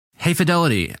Hey,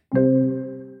 Fidelity.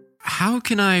 How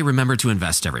can I remember to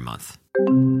invest every month?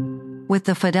 With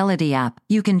the Fidelity app,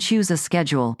 you can choose a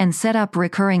schedule and set up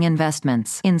recurring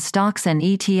investments in stocks and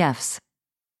ETFs.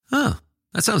 Oh,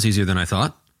 that sounds easier than I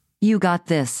thought. You got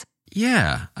this.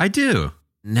 Yeah, I do.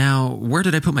 Now, where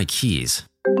did I put my keys?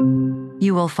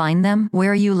 You will find them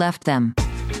where you left them.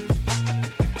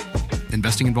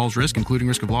 Investing involves risk, including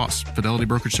risk of loss. Fidelity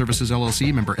Brokerage Services,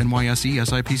 LLC, member NYSE,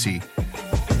 SIPC.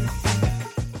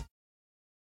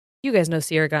 You guys know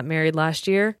Sierra got married last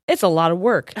year. It's a lot of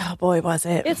work. Oh boy, was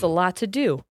it. It's a lot to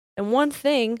do. And one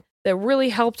thing that really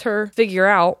helped her figure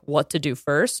out what to do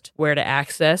first, where to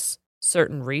access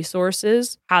certain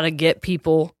resources, how to get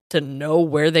people to know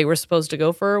where they were supposed to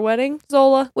go for her wedding,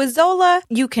 Zola. With Zola,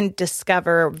 you can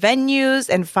discover venues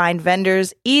and find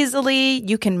vendors easily.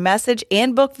 You can message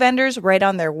and book vendors right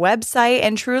on their website.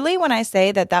 And truly, when I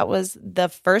say that was the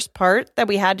first part that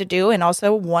we had to do and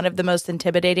also one of the most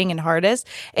intimidating and hardest,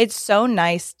 it's so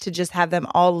nice to just have them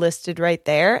all listed right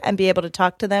there and be able to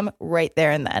talk to them right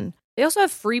there and then. They also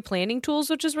have free planning tools,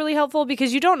 which is really helpful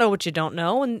because you don't know what you don't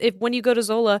know. And when you go to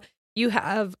Zola, you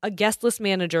have a guest list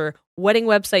manager, wedding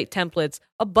website templates,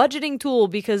 a budgeting tool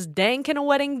because dang, can a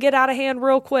wedding get out of hand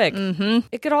real quick? Mm-hmm.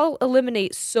 It could all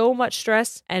eliminate so much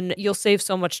stress and you'll save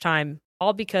so much time,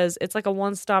 all because it's like a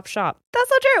one-stop shop. That's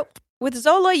so true. With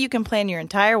Zola, you can plan your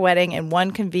entire wedding in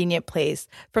one convenient place.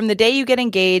 From the day you get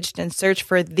engaged and search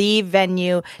for the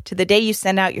venue to the day you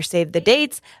send out your save the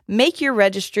dates, make your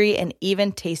registry, and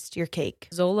even taste your cake.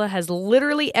 Zola has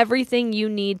literally everything you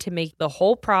need to make the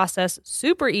whole process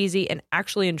super easy and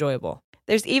actually enjoyable.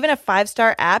 There's even a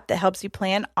 5-star app that helps you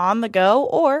plan on the go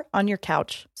or on your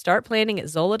couch. Start planning at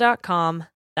Zola.com.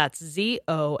 That's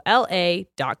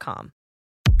ZOLA.com.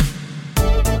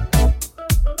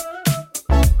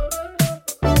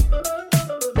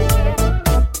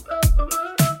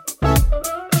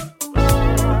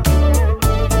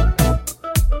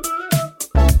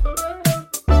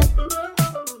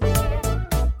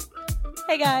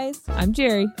 Hey guys, I'm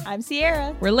Jerry. I'm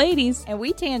Sierra. We're ladies. And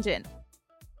we tangent.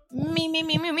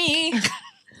 Me.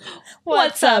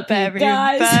 What's up,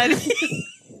 everybody?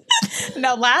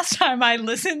 No, last time I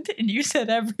listened and you said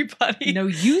everybody. No,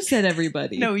 you said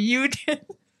everybody. No, you did.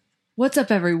 What's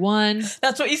up, everyone?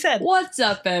 That's what you said. What's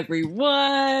up,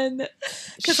 everyone?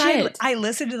 Because I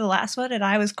listened to the last one and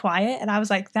I was quiet and I was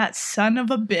like, that son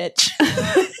of a bitch.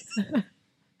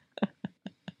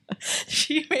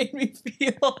 She made me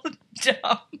feel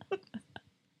dumb.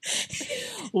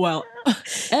 Well,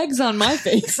 eggs on my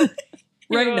face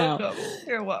right now.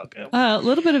 You're welcome. A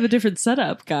little bit of a different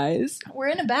setup, guys. We're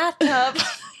in a bathtub.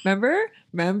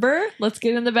 Remember? Let's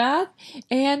get in the bath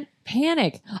and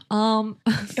panic. And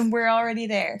we're already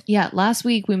there. Yeah, last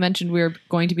week we mentioned we were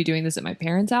going to be doing this at my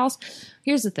parents' house.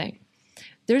 Here's the thing.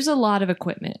 There's a lot of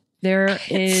equipment.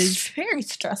 It's very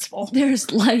stressful.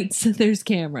 There's lights, there's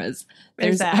cameras,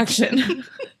 there's action.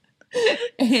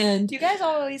 And you guys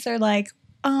always are like,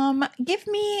 give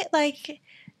me like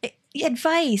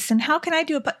advice and how can I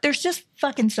do it? But there's just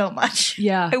fucking so much.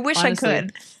 Yeah. I wish honestly. I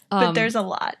could, but there's a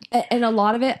lot. And a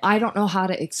lot of it, I don't know how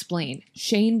to explain.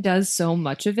 Shane does so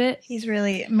much of it. He's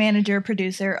really manager,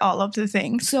 producer, all of the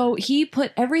things. So he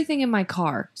put everything in my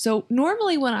car. So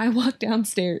normally when I walk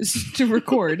downstairs to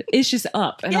record, it's just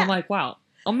up. And I'm like, wow,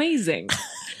 amazing.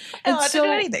 And so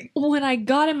do anything. When I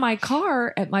got in my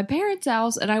car at my parents'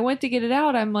 house and I went to get it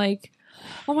out, I'm like,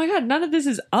 oh my God, none of this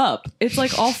is up. It's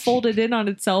like all folded in on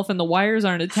itself and the wires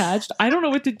aren't attached. I don't know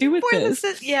what to do with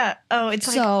this. Yeah. Oh, it's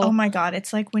like, oh my God.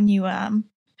 It's like when you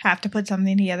have to put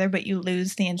something together, but you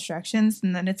lose the instructions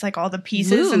and then it's like all the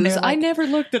pieces. And I never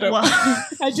looked at it.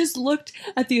 I just looked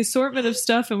at the assortment of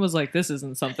stuff and was like, this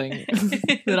isn't something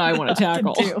that I want to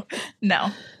tackle. No.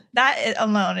 That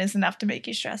alone is enough to make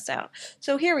you stressed out.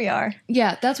 So here we are.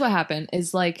 Yeah, that's what happened.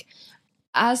 Is like,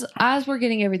 as we're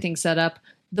getting everything set up,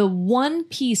 the one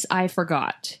piece I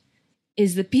forgot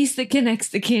is the piece that connects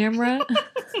the camera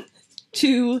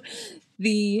to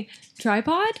the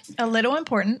tripod. A little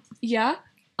important. Yeah.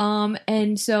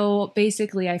 And so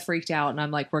basically I freaked out and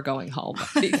I'm like, we're going home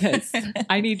because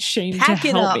I need Shane to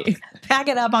help me. Pack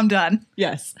it up. I'm done.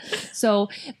 Yes. So,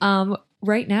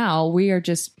 right now we are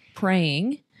just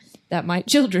praying that my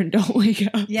children don't wake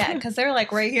up. Yeah. Cause they're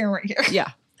like right here.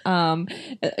 Yeah.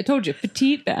 I told you,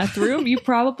 petite bathroom. You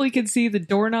probably can see the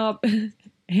doorknob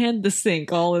and the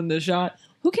sink all in the shot.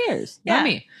 Who cares? Yeah. Not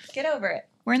me. Get over it.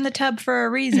 We're in the tub for a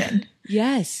reason.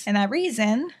 Yes. And that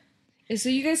reason is so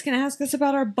you guys can ask us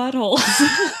about our buttholes.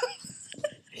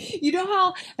 You know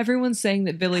how everyone's saying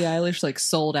that Billie Eilish like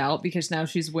sold out because now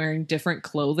she's wearing different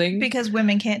clothing? Because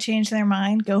women can't change their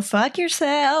mind. Go fuck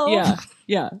yourself.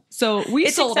 Yeah. So we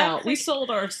It's sold out. exactly- We sold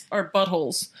our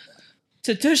buttholes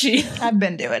to Tushy. I've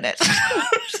been doing it.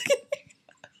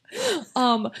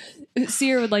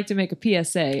 Sierra would like to make a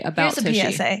PSA about Here's a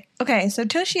Tushy. PSA. Okay, so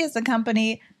Tushy is the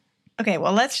company. Okay,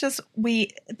 well, we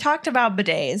talked about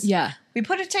bidets. Yeah. We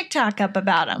put a TikTok up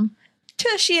about them.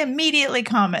 Tushy immediately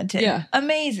commented. Yeah.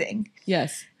 Amazing.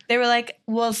 Yes. They were like,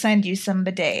 we'll send you some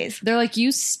bidets. They're like,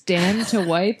 you stand to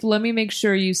wipe. Let me make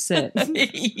sure you sit.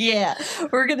 Yeah,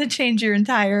 we're going to change your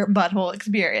entire butthole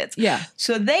experience. Yeah.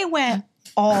 So they went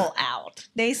all out.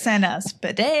 They sent us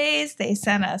bidets. They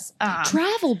sent us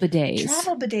Travel bidets.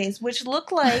 travel bidets, which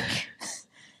look like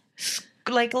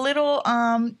little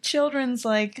children's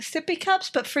like sippy cups,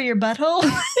 but for your butthole.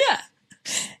 Yeah.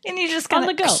 And you just On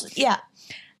kinda, the go. Yeah.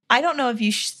 I don't know if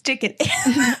you stick it in.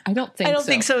 I don't think I don't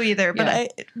think so either, but Yeah.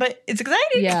 but it's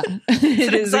exciting. Yeah. It's It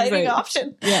an is exciting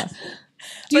option. Yeah.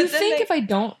 Do you But then think they- if I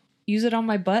don't use it on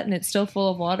my butt and it's still full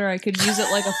of water, I could use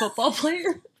it like a football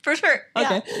player? For sure.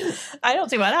 Yeah. Okay. I don't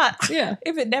see why not. Yeah.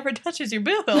 If it never touches your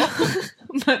boo-hole.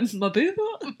 my boo?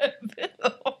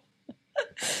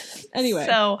 Anyway.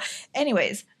 So,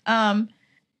 anyways,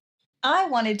 I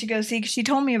wanted to go see because she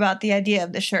told me about the idea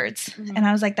of the shirts, Mm-hmm. and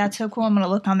I was like, "That's so cool! I'm going to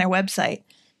look on their website."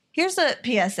 Here's a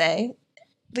PSA: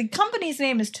 the company's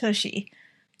name is Tushy.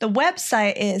 The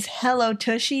website is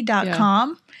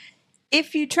hellotushy.com.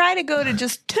 If you try to go to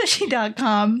just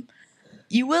tushy.com,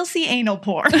 you will see anal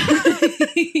porn.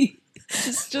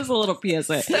 just a little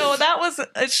PSA. So that was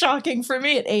shocking for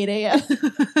me at 8 a.m.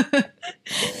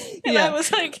 And Yeah. I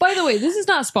was like, By the way, this is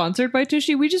not sponsored by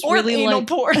Tushy. We just or really anal like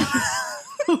porn.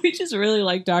 we just really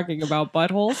like talking about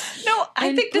buttholes. No, I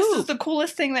And think this is poop. the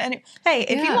coolest thing that hey, if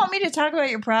you Yeah. want me to talk about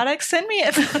your products, send me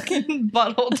a fucking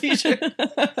butthole t-shirt.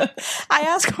 I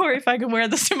asked Corey if I can wear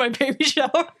this to my baby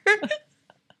shower.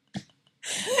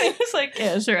 He was like,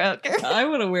 yeah, sure, I don't care. I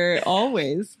want to wear it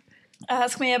always.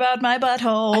 Ask me about my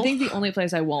butthole. I think the only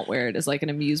place I won't wear it is like an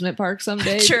amusement park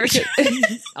someday. Church.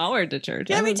 I'll wear it to church.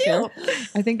 Yeah, I me don't too. care.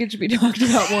 I think it should be talked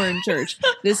about more in church.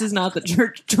 This is not the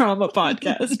church trauma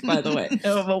podcast, by the way.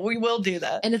 No, but we will do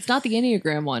that. And it's not the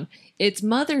Enneagram one. It's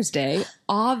Mother's Day,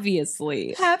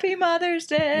 obviously. Happy Mother's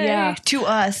Day. Yeah. To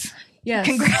us. Yes.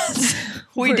 Congrats.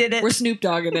 We did it We're Snoop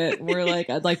Dogging it. We're like,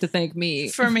 I'd like to thank me.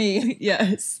 for me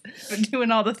Yes. for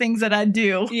doing all the things that I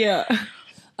do. Yeah.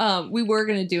 We were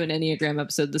going to do an Enneagram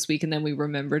episode this week, and then we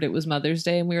remembered it was Mother's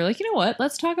Day, and we were like, you know what?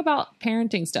 Let's talk about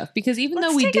parenting stuff. Because even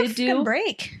though we take did a do fucking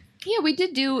break. Yeah, we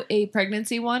did do a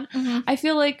pregnancy one. Mhm. I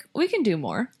feel like we can do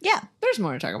more. Yeah. There's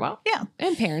more to talk about. Yeah.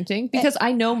 And parenting, because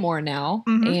I know more now.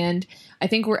 Mhm. And I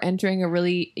think we're entering a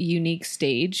really unique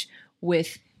stage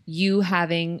with you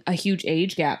having a huge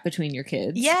age gap between your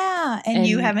kids. Yeah. And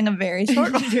you And- having a very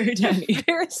short one. Very tiny.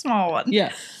 Very small one.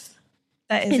 Yeah.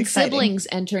 That is And exciting. siblings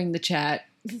entering the chat,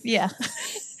 Yeah.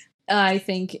 I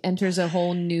think, enters a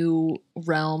whole new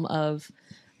realm of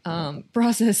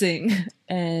processing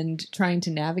and trying to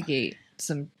navigate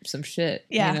some shit.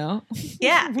 Yeah. You know?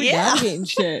 Yeah. We're Yeah. navigating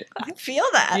shit. I feel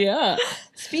that. Yeah.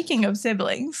 Speaking of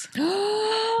siblings, Are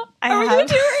I we have- gonna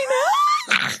do it right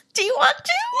now? do you want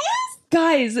to?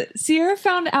 Guys, Sierra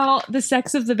found out the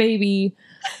sex of the baby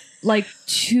like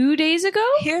 2 days ago.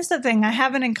 Here's the thing. I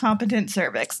have an incompetent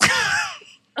cervix.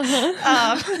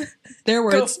 Their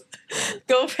words.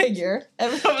 Go figure.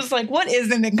 Everyone was like, what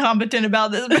isn't incompetent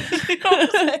about this? You know what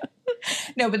I'm saying?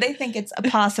 No, but they think it's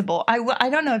possible. I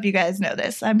don't know if you guys know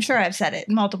this. I'm sure I've said it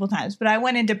multiple times, but I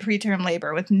went into preterm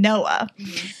labor with Noah.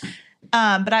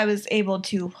 But I was able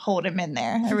to hold him in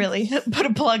there. I really put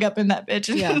a plug up in that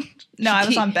bitch. Yeah. No, I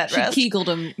was on bed rest. She kegled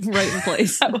him right in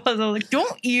place. I was like,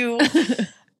 don't you?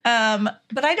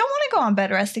 But I don't want to go on bed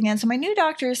rest again. So my new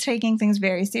doctor is taking things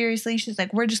very seriously. She's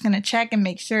like, we're just going to check and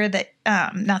make sure that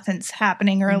nothing's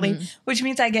happening early, which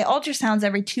means I get ultrasounds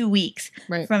every 2 weeks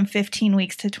Right. from 15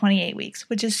 weeks to 28 weeks,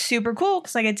 which is super cool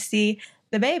because I get to see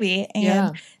the baby. And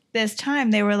Yeah. this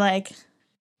time they were like,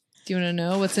 Do you want to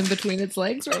know what's in between its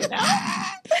legs right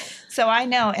now? so I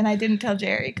know. And I didn't tell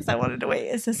Jerry because I wanted to wait.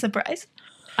 It's a surprise.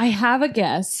 I have a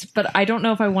guess, but I don't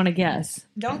know if I want to guess.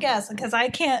 Don't guess because I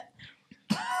can't.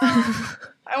 I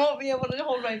won't be able to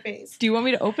hold my face. Do you want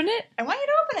me to open it? I want you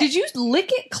to open it. Did you lick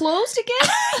it closed again?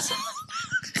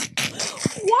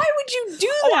 Why would you do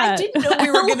Oh, I that? didn't know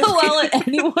we were gonna LOL at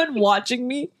anyone watching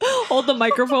me hold the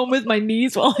microphone with my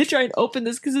knees while I try and open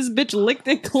this because this bitch licked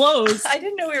it closed. I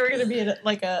didn't know we were going to be in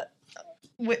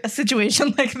a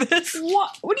situation like this.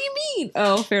 What do you mean?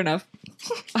 Oh, fair enough.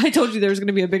 I told you there was going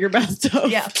to be a bigger bathtub.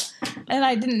 Yeah. And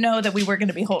I didn't know that we were going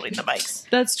to be holding the mics.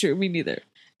 That's true. Me neither.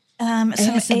 Some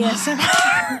ASMR.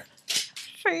 ASMR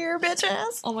for your bitch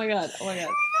ass. Oh my god. Oh my god.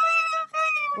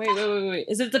 Wait.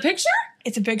 Is it the picture?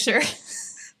 It's a picture.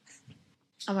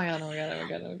 Oh my god, oh my god, oh my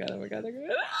god, oh my god, oh my god, oh my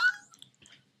god.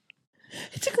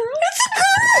 It's a girl. It's a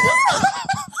girl.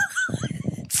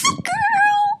 It's a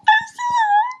girl. I'm so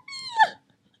happy.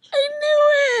 I knew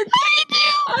it.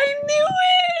 I knew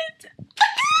it.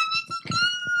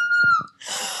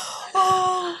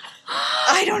 Oh,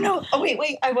 I don't know. Oh,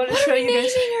 wait. I want to show you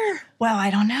guys. Her. Well, I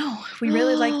don't know. We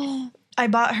really like. I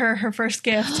bought her first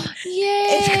gift. Yay!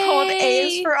 It's called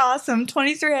A is for Awesome: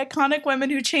 23 Iconic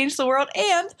Women Who Changed the World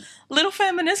and Little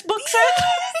Feminist Book Set.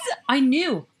 I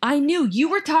knew. You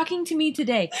were talking to me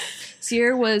today.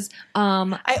 Sierra was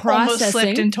I processing. almost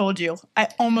slipped and told you.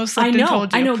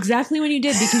 I know exactly when you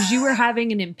did, because you were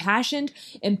having an impassioned,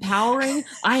 empowering,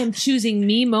 I am choosing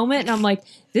me moment. And I'm like,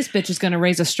 this bitch is going to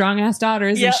raise a strong ass daughter,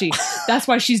 isn't she? That's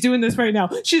why she's doing this right now.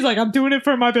 She's like, I'm doing it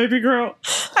for my baby girl.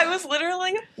 I was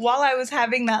literally, while I was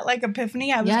having that like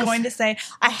epiphany, I was going to say,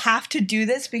 I have to do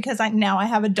this because now I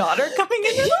have a daughter coming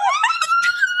into the world.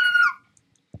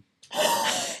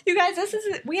 You guys,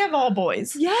 we have all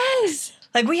boys. Yes.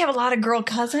 Like, we have a lot of girl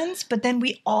cousins, but then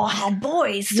we all had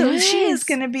boys. So she's just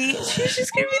going to be the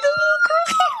little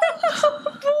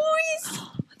girl. Boys.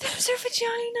 There's her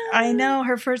vagina. I know,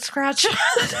 her first scratch.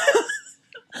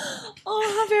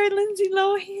 Oh, how very Lindsay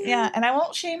Lohan. Yeah, and I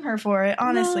won't shame her for it,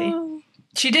 honestly. No.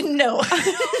 She didn't know.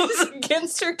 It was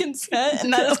against her consent,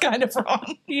 and that's kind of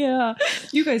wrong. Yeah.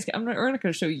 You guys, we're not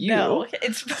going to show you. No,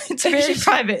 it's very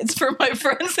private. It's for my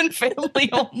friends and family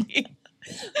only.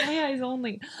 My eyes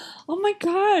only. Oh my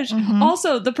gosh. Mm-hmm.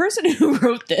 Also, the person who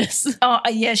wrote this. Oh,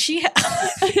 yeah, she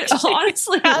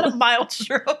honestly had a mild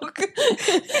stroke.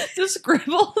 The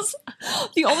scribbles.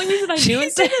 The only reason I knew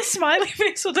it did a smiley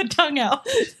face with a tongue out.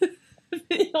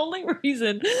 The only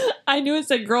reason I knew it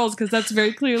said girls, because that's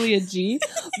very clearly a G,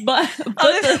 but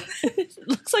it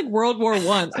looks like World War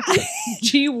One.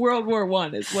 G World War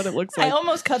One is what it looks like. I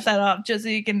almost cut that off just so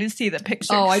you can just see the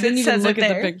picture. Oh, I didn't even look at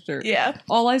the picture. Yeah.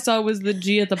 All I saw was the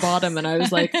G at the bottom, and I was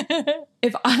like,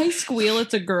 if I squeal,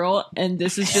 it's a girl, and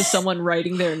this is just someone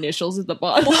writing their initials at the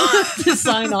bottom to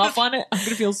sign off on it, I'm going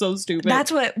to feel so stupid. That's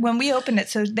what, when we opened it,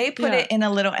 so they put it in a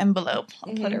little envelope.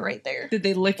 I'll put it right there. Did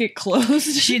they lick it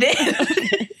closed? She did.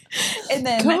 And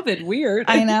then COVID, weird.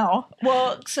 I know.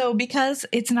 Well, so because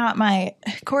it's not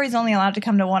Corey's only allowed to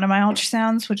come to one of my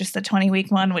ultrasounds, which is the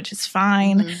 20-week one, which is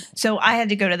fine. Mm-hmm. So I had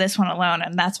to go to this one alone.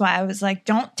 And that's why I was like,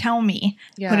 don't tell me.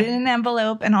 Yeah. Put it in an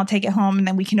envelope and I'll take it home and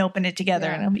then we can open it together.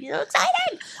 Yeah. And I'll be so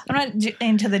excited. I'm not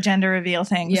into the gender reveal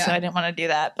thing, so I didn't want to do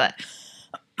that. But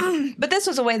this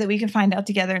was a way that we could find out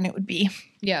together and it would be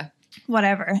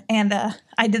whatever. And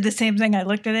I did the same thing. I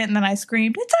looked at it and then I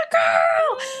screamed, "It's a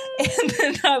girl!" And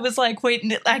then I was like,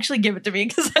 wait, actually give it to me,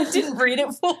 because I didn't read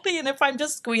it fully. And if I'm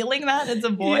just squealing that it's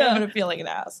a boy, I'm going to feel like an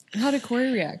ass. How did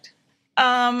Corey react?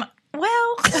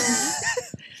 Well...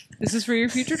 This is for your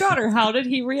future daughter. How did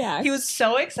he react? He was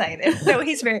so excited. No,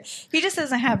 he just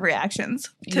doesn't have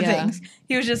reactions to things.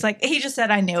 He was just like, he just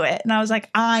said, "I knew it." And I was like,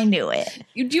 I knew it.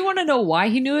 Do you want to know why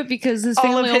he knew it? Because his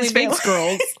family only makes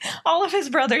girls. All of his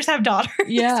brothers have daughters.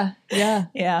 Yeah.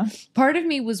 Yeah. Part of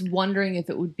me was wondering if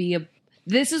it would be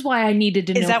this is why I needed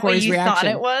to know Corey's reaction. Is that what you thought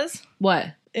it was? What?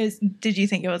 Did you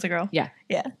think it was a girl? Yeah.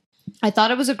 Yeah. I thought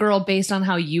it was a girl based on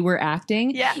how you were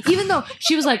acting. Yeah. Even though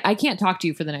she was like, I can't talk to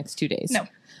you for the next 2 days. No.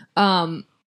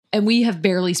 And we have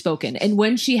barely spoken. And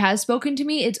when she has spoken to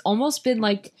me, it's almost been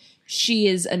like she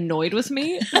is annoyed with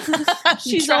me.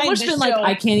 She's almost been like,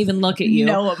 I can't even look at you.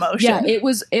 No emotion. Yeah, it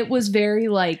was very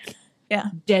like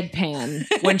deadpan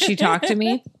when she talked to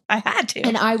me. I had to.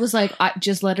 And I was like,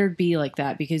 just let her be like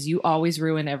that, because you always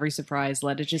ruin every surprise.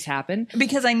 Let it just happen.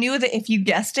 Because I knew that if you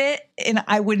guessed it, and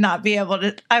I would not be able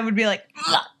to, I would be like,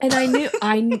 ugh. And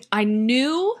I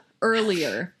knew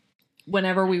earlier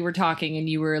whenever we were talking and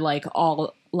you were like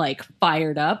all like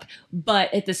fired up,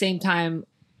 but at the same time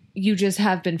you just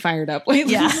have been fired up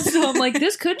lately. Yeah. So I'm like,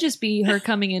 this could just be her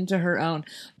coming into her own.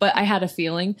 But I had a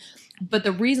feeling. But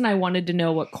the reason I wanted to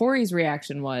know what Corey's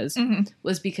reaction was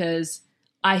because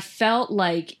I felt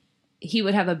like he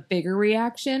would have a bigger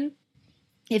reaction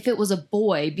if it was a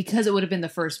boy, because it would have been the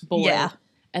first boy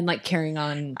and like carrying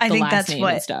on the last name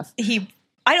and stuff.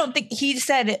 I don't think he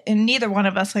said it, and neither one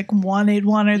of us like wanted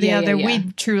one or the other. Yeah.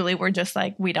 We truly were just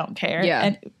like, we don't care. Yeah.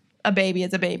 And a baby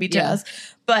is a baby to us.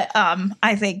 But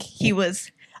I think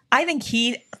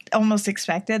he almost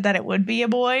expected that it would be a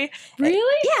boy.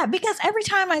 Really? Yeah, because every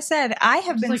time I said, I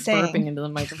have been saying, burping into the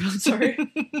microphone. Sorry.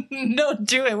 No,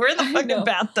 do it. We're in the fucking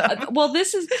bathtub. Well,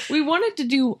 we wanted to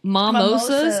do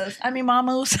mimosas.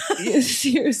 Mimosas.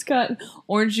 Sierra's got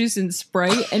orange juice and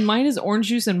Sprite, and mine is orange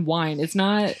juice and wine. It's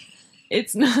not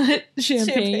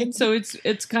champagne, so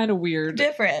it's kind of weird.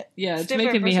 Different. Yeah, it's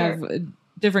making me have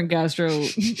different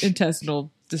gastrointestinal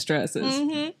distresses.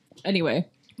 Mhm. Anyway,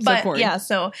 But Corey. yeah,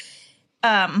 so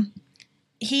I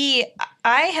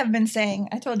have been saying,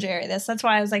 I told Jerry this, that's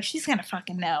why I was like, she's gonna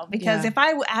fucking know. Because Yeah. if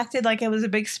I acted like it was a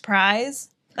big surprise,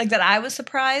 like that I was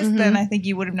surprised, then I think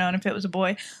you would have known if it was a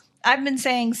boy. I've been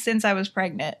saying since I was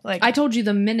pregnant, like, I told you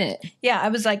the minute. yeah, I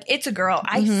was like, it's a girl.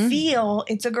 I feel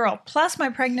it's a girl. Plus my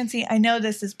pregnancy, I know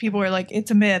this is, people are like, it's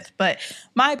a myth, but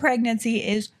my pregnancy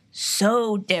is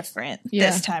so different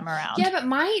this time around. Yeah, but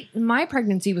my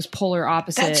pregnancy was polar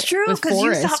opposite. That's true, with because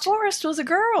you Forrest. thought Forrest was a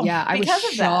girl. Yeah, I was because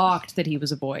of that. shocked that he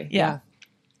was a boy. Yeah.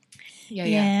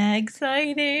 Yeah.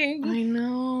 Exciting. I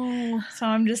know. So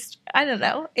I'm just, I don't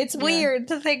know. It's weird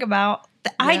to think about.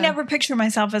 I Yeah. never picture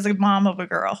myself as a mom of a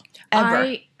girl.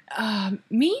 Ever.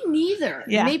 Me neither.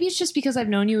 Yeah. Maybe it's just because I've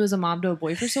known you as a mom to a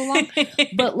boy for so long.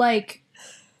 But like,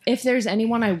 if there's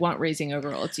anyone I want raising a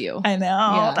girl, it's you. I know.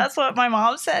 Yeah. That's what my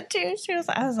mom said too.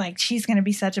 I was like, she's going to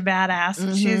be such a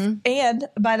badass. And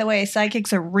by the way,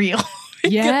 psychics are real.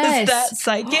 Because Yes. that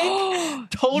psychic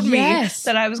told me Yes.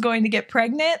 that I was going to get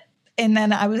pregnant. And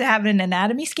then I was having an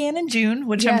anatomy scan in June,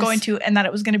 which I'm Yes. going to, and that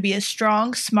it was going to be a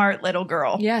strong, smart little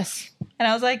girl. Yes. And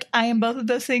I was like, I am both of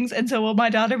those things, and so will my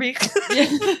daughter be.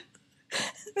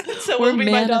 So We're will be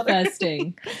my daughter.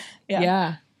 manifesting.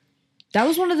 Yeah. That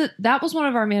was one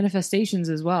of our manifestations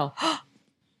as well.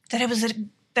 That it was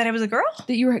a girl.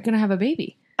 That you were going to have a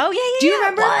baby. Oh yeah. Do you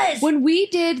remember it was. when we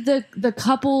did the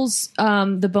couples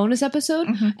the bonus episode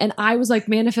and I was like,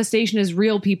 manifestation is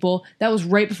real, people? That was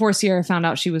right before Sierra found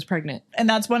out she was pregnant. And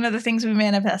that's one of the things we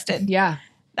manifested. Yeah.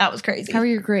 That was crazy. How are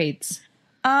your grades?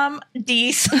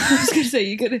 D's. I was gonna say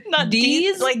you could Not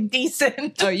D's, like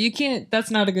decent. Oh, you can't.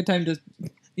 That's not a good time to,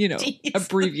 D's.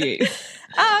 abbreviate.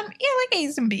 Yeah, like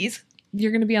A's and B's.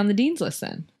 You're gonna be on the dean's list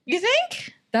then. You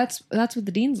think? That's what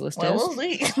the dean's list Well, is. we'll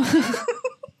see.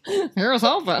 Here's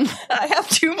hoping. I have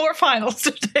 2 more finals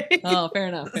today. Oh, fair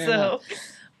enough. Fair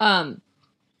enough.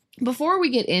 Before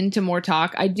we get into more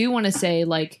talk, I do want to say,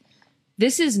 like,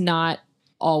 this is not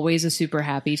always a super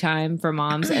happy time for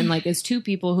moms. And, like, as 2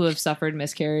 people who have suffered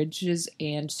miscarriages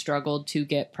and struggled to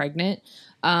get pregnant,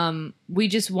 we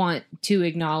just want to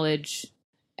acknowledge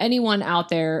anyone out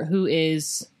there who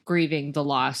is grieving the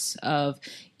loss of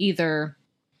either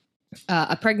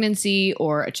a pregnancy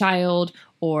or a child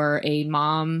or a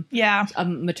mom, Yeah. a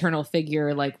maternal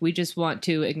figure. Like, we just want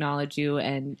to acknowledge you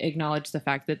and acknowledge the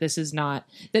fact that this is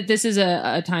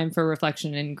a time for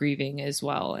reflection and grieving as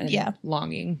well, and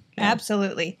longing.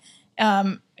 Absolutely.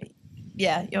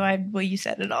 Yeah, you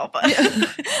said it all, but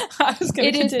I was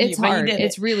going to continue. It's but you hard. did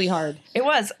It's it. really hard. It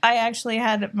was. I actually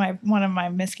had one of my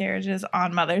miscarriages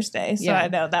on Mother's Day, so I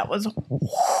know that was.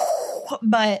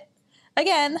 But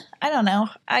again, I don't know.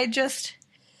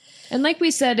 And like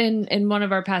we said in one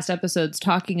of our past episodes,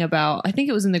 talking about, I think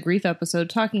it was in the grief episode,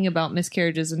 talking about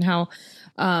miscarriages and how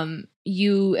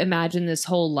you imagine this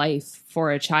whole life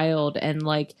for a child, and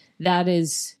like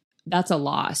that's a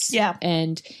loss. Yeah.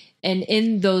 And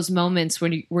in those moments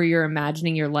where you're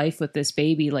imagining your life with this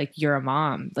baby, like, you're a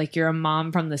mom. Like, you're a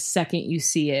mom from the second you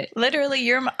see it. Literally,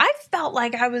 I felt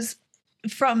like I was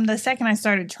from the second I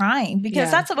started trying,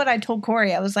 because that's what I told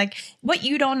Corey. I was like, what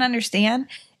you don't understand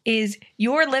is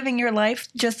you're living your life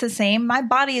just the same. My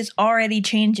body is already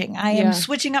changing. I am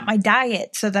switching up my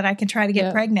diet so that I can try to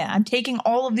get pregnant. I'm taking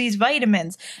all of these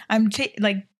vitamins. I'm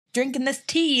drinking this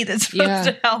tea that's supposed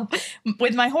to help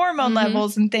with my hormone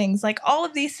levels and things. Like, all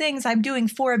of these things I'm doing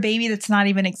for a baby that's not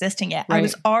even existing yet. Right. I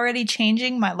was already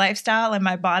changing my lifestyle and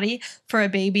my body for a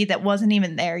baby that wasn't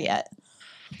even there yet.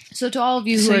 So to all of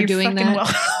you who are doing that,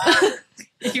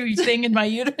 well. You thing in my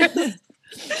uterus.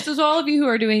 so to all of you who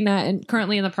are doing that and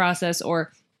currently in the process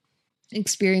or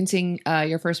experiencing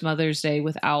your first Mother's Day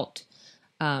without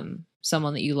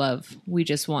someone that you love, we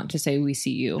just want to say we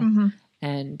see you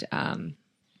and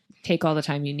take all the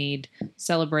time you need,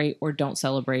 celebrate or don't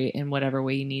celebrate in whatever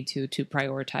way you need to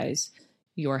prioritize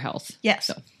your health. Yes.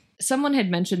 So someone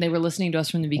had mentioned they were listening to us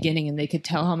from the beginning and they could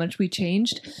tell how much we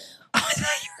changed. I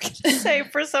thought you were going to say,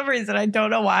 for some reason, I don't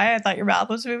know why, I thought your mouth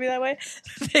was moving that way.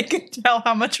 They could tell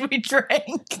how much we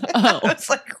drank. Oh. I was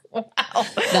like, wow.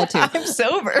 That too. I'm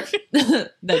sober.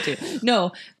 That too.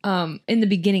 No, in the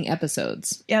beginning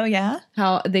episodes, Oh, yeah?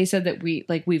 how they said that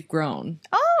we've grown.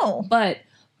 Oh. But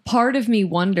part of me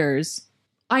wonders,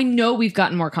 I know we've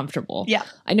gotten more comfortable. Yeah.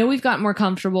 I know we've gotten more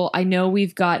comfortable. I know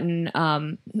we've gotten,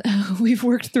 we've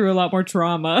worked through a lot more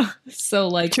trauma. So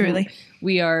like, Truly.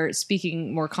 we are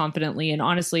speaking more confidently. And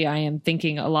honestly, I am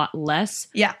thinking a lot less.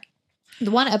 Yeah. The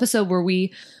one episode where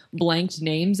we blanked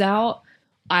names out,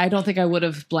 I don't think I would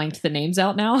have blanked the names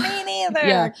out now. Me neither.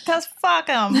 Yeah. Because fuck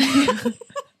them.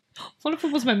 What if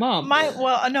it was my mom?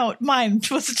 Mine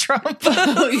was Trump.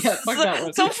 Oh, yeah, fuck that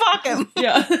one. So fuck him.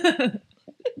 Yeah.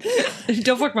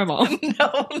 Don't fuck my mom.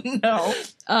 No.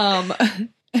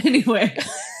 Anyway,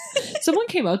 someone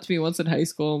came up to me once in high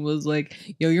school and was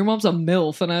like, "Yo, your mom's a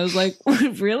MILF," and I was like,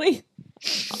 "Really?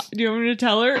 Do you want me to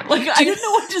tell her?" Like, I didn't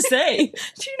know what to say.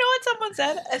 Do you know what someone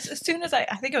said? As soon as I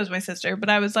think it was my sister, but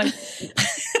I was like,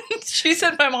 she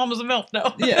said my mom was a MILF.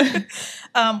 No. Yeah.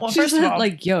 Well, She first of said, all,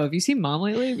 like, "Yo, have you seen Mom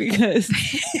lately?" Because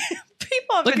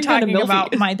people have been looking kinda talking milfy.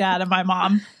 about my dad and my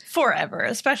mom forever,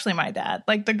 especially my dad.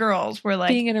 Like the girls were like,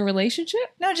 being in a relationship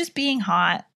no, just being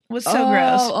hot was so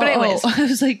gross. But anyways, I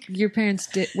was like, your parents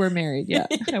were married, yeah,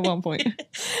 at one point.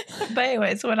 But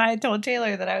anyways, when I told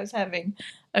Taylor that I was having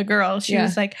a girl, she Yeah.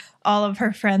 was like, all of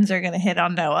her friends are going to hit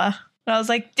on Noah. And I was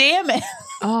like, damn it.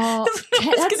 Oh,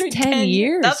 Noah's that's gonna be 10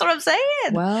 years. That's what I'm saying.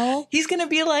 Well, He's going to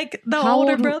be like the How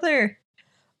older old- brother.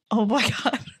 Oh my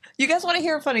God. You guys want to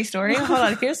hear a funny story? Hold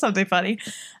on. Here's something funny.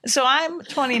 So I'm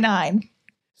 29.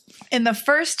 And the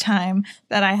first time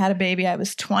that I had a baby, I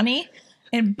was 20.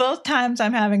 And both times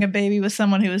I'm having a baby with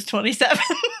someone who is 27.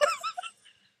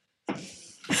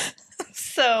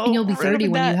 So and you'll be 30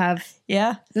 when you have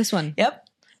Yeah. this one. Yep.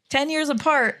 10 years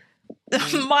apart.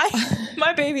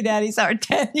 My baby daddies are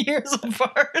 10 years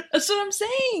apart. That's what I'm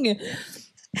saying.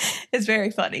 It's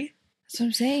very funny. That's what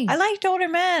I'm saying. I liked older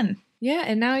men. Yeah,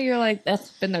 and now you're like, that's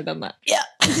been there, done that. Yeah.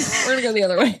 We're gonna go the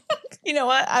other way. You know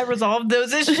what? I resolved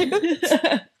those issues.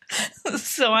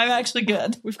 So I'm actually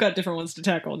good. We've got different ones to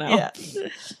tackle now. Yeah.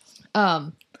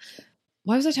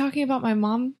 Why was I talking about my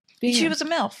mom being? She was a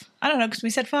MILF. I don't know, because we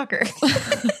said fuck her.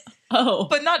 Oh,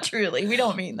 But not truly. We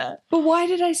don't mean that. but why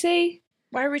did I say?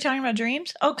 Why are we talking about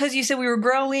dreams? Oh, because you said we were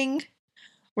growing.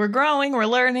 We're growing. We're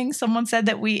learning. Someone said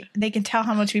that they can tell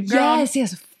how much we've grown.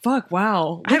 Yes. Fuck.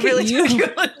 Wow. I Look at really you. took you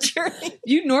on a journey.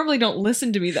 You normally don't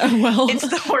listen to me that well. It's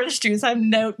the orange juice.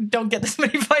 Don't get this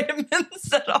many vitamins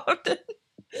that often.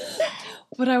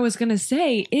 What I was gonna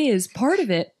say is part of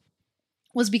it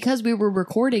was because we were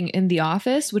recording in the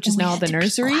office, which is now the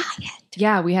nursery.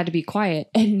 Yeah, we had to be quiet.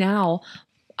 And now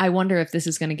I wonder if this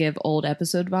is going to give old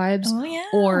episode vibes Oh yeah.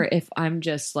 or if I'm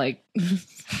just like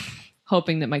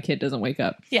hoping that my kid doesn't wake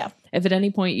up. Yeah. If at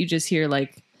any point you just hear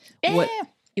like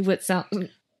what sound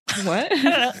what? I don't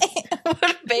know. What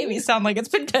do babies sound like? It's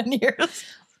been 10 years.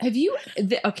 Have you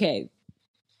okay,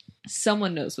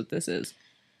 someone knows what this is.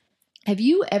 Have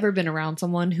you ever been around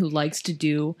someone who likes to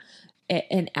do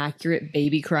an accurate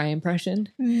baby cry impression?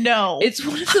 No. It's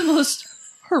one of the most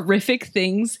horrific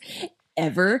things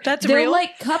ever. That's they'll real?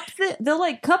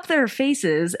 They'll cup their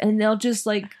faces and they'll just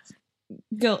like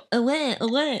go away.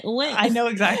 I know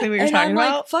exactly what you're and talking I'm like,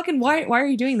 about. fucking why are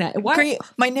you doing that? Why? Great.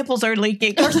 My nipples are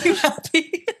leaking. Are you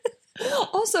happy?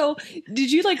 Also,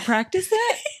 did you like practice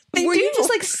that? I Were you do. just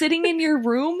like sitting in your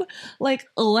room like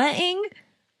letting?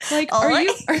 Like are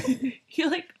you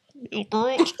like wait,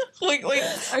 Are you- wait,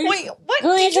 what?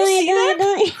 Did you see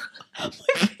that? My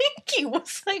pinky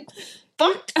was like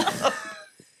fucked up.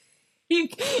 you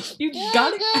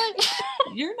got it?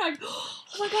 You're not.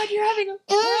 Oh my god, you're having a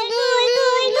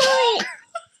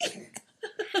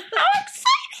How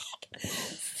excited!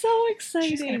 so exciting.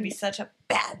 She's gonna be such a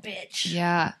bad bitch.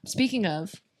 Yeah. Speaking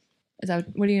of, is that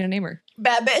what are you gonna name her?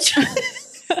 Bad bitch.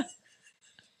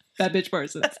 That bitch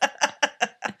Parsons.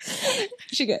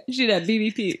 She'd have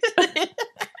BBP.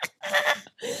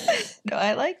 No,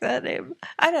 I like that name.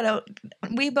 I don't know.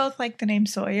 We both like the name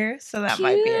Sawyer, so that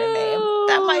might be her name.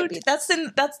 That might be. That's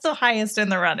the highest in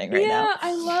the running right now.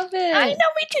 I love it. I know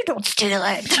we do. Don't steal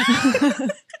it.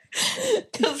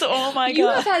 Because oh my You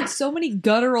god, have had so many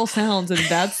guttural sounds, and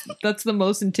that's the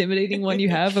most intimidating one you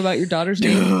have about your daughter's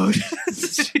name.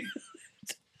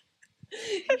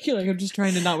 You're like, I'm just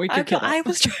trying to not wake your kid up. I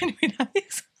was trying to be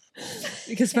nice.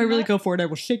 Because if I really go for it, I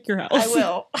will shake your house. I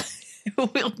will. It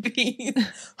will be.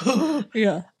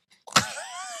 Yeah.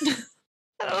 I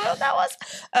don't know what that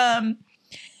was.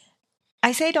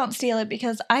 I say don't steal it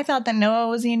because I thought that Noah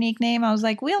was a unique name. I was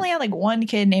like, we only had like one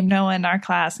kid named Noah in our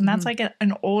class, and that's like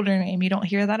an older name. You don't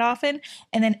hear that often.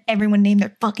 And then everyone named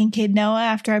their fucking kid Noah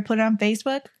after I put it on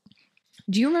Facebook.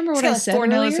 Do you remember what He's got I like said 4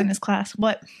 Noahs earlier? in his class.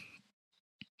 What?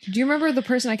 Do you remember the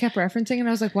person I kept referencing? And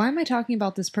I was like, why am I talking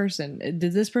about this person?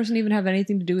 Did this person even have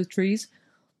anything to do with trees?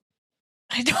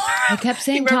 I don't. I kept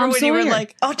saying You remember Tom when Sawyer. you were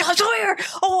like, "Oh, Tom Sawyer"?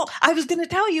 Oh, I was going to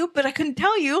tell you, but I couldn't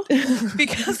tell you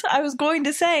because I was going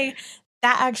to say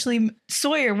that actually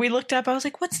Sawyer. We looked up. I was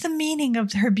like, "What's the meaning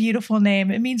of her beautiful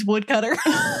name?" It means woodcutter.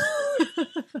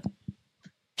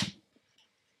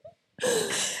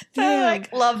 I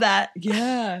like love that.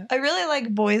 yeah. I really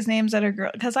like boys' names that are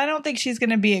girl because I don't think she's going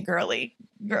to be a girly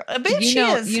girl. But if she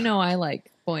is, You know I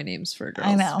like boy names for girls.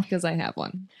 I know. because I have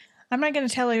one. I'm not going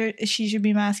to tell her she should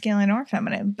be masculine or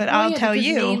feminine, but Oh, I'll yeah, tell because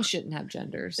you. names shouldn't have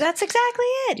genders. That's exactly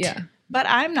it. Yeah. But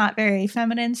I'm not very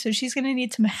feminine, so she's going to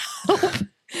need some help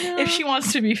if she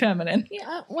wants to be feminine.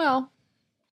 Yeah, well,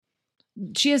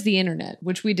 she has the internet,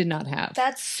 which we did not have.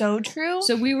 That's so true.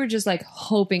 So we were just like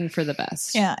hoping for the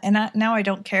best. Yeah, and now I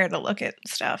don't care to look at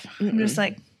stuff. I'm just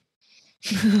like,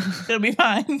 it'll be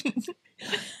fine.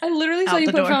 I literally saw Out you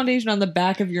the put door. foundation on the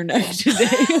back of your neck today.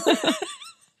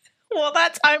 Well,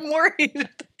 I'm worried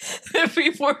that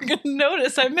people are going to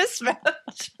notice I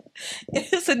mismatched.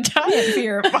 It is a giant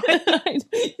fear of mine.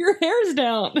 Your hair's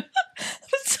down.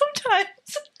 But sometimes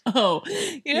Oh,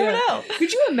 you never know.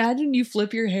 Could you imagine you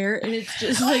flip your hair and it's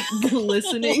just like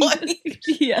glistening? White.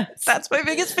 Yes. That's my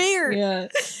biggest fear. Yeah.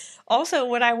 Also,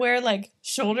 when I wear like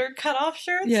shoulder cut off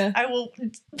shirts, Yeah. I will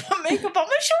put makeup on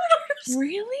my shoulders.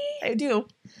 Really? I do.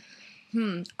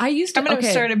 I used to. I'm going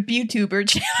to start a YouTuber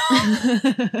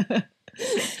channel.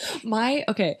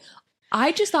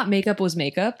 I just thought makeup was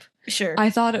makeup. Sure. I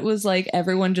thought it was like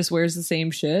everyone just wears the same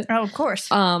shit. Oh, of course.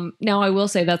 Now I will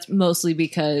say that's mostly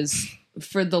because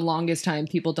for the longest time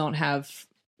people don't have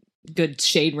good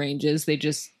shade ranges. They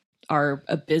just are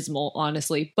abysmal,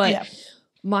 honestly. But Yeah.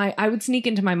 I would sneak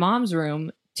into my mom's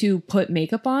room to put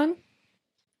makeup on,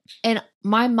 and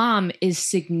my mom is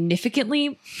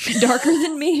significantly darker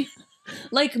than me.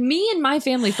 Like, me and my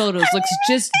family photos looks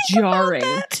just jarring.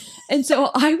 And so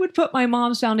I would put my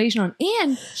mom's foundation on,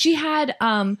 and she had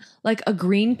like a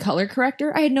green color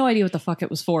corrector. I had no idea what the fuck it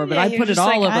was for, but Yeah, I you're put it just all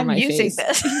like, over I'm my using face.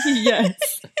 this.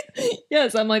 Yes.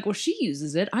 Yes. I'm like, well, she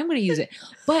uses it. I'm going to use it.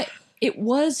 But it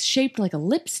was shaped like a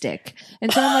lipstick.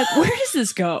 And so I'm like, where does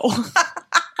this go?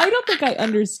 I don't think I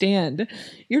understand.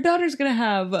 Your daughter's going to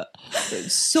have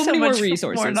so many more much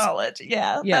resources. more knowledge.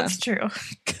 Yeah, Yeah. that's true.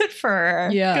 Good for her.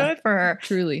 Yeah. Good for her.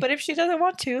 Truly. But if she doesn't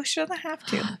want to, she doesn't have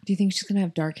to. Do you think she's going to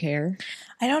have dark hair?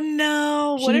 I don't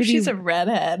know. She What if may be- she's a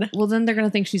redhead? Well, then they're going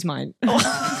to think she's mine.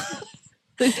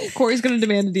 Corey's going to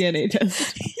demand a DNA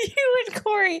test. You and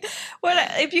Corey,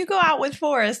 if you go out with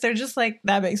Forrest, they're just like,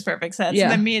 that makes perfect sense. Yeah.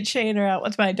 And then me and Shane are out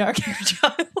with my dark hair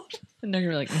child. And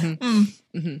they're like,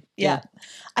 Yeah.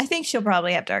 I think she'll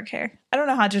probably have dark hair. I don't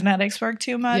know how genetics work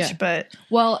too much, Yeah. but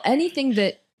Well, anything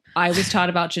that I was taught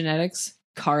about genetics,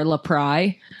 Carla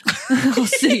Pry, I'll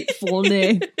say full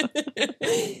name,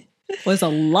 was a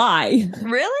lie.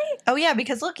 really? Oh, yeah,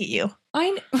 because look at you.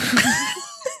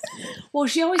 Well,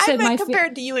 she always I said meant my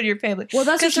compared to you and your family. well,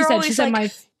 that's what 'Cause she they're said. always She said like,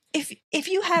 my if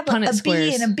you have a Punnett B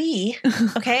squares. and a B,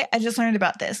 okay, I just learned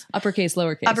about this. uppercase,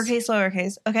 lowercase, Uppercase,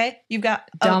 lowercase, okay? You've got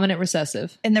dominant,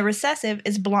 recessive. and the recessive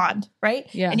is blonde,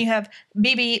 right? Yeah. And you have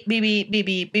BB, BB,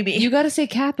 BB, BB. You got to say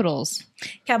capitals.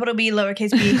 Capital B,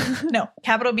 lowercase b. No,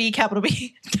 capital B, capital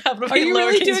B, capital B, Are you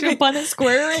really lowercase doing a b. Punnett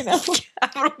square right now?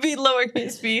 Capital B,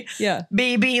 lowercase b, Yeah.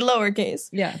 BB, lowercase.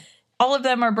 Yeah. All of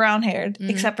them are brown haired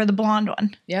except for the blonde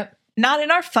one. Yep. Not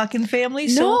in our fucking family,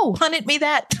 so No. pun it me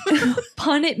that.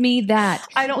 Pun at me that.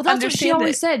 I don't Well, that's what she understand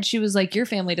always it. said. She was like, your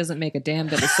family doesn't make a damn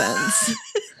bit of sense.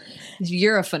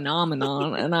 You're a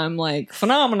phenomenon. And I'm like,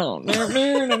 phenomenon.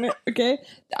 Okay.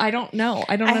 I don't know.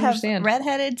 I don't I have understand.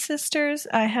 redheaded sisters.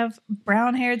 I have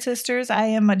brown haired sisters. I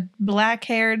am a black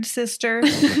haired sister.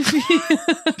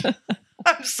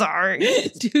 I'm sorry.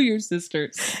 To your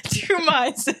sisters. To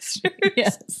my sisters.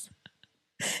 Yes.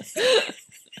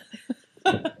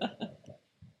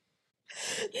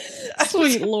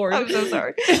 Sweet Lord. I'm so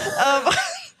sorry.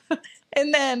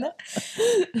 And then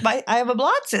I have a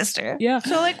blonde sister. Yeah.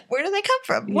 So, like, where do they come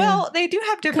from? Yeah. Well, they do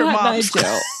have different God, moms.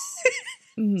 Nigel.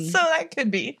 Mhm. So that could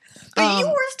be. But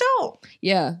yours don't.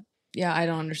 Yeah. Yeah, I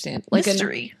don't understand. Like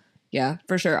Mystery. yeah,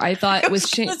 for sure. I thought I it was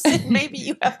was Shane. gonna say maybe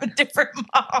you have a different mom.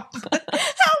 How would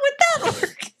that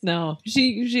work? No,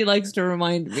 she likes to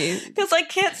remind me Because I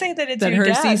can't say that it's that your her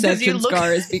dad. 'cause C-section you look,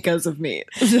 scar is because of me.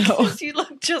 So 'cause you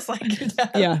look just like your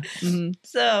dad. yeah. Mhm.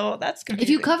 So that's If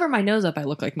confusing. you cover my nose up, I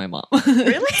look like my mom.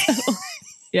 Really?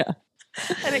 Yeah.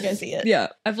 I think I see it. Yeah,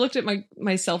 I've looked at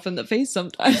myself in the face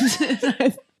sometimes.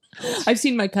 I've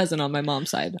seen my cousin on my mom's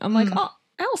side. I'm like, oh,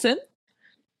 Allison,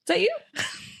 is that you?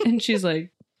 And she's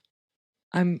like,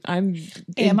 I'm in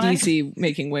Am I? DC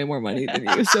making way more money than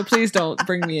you, so please don't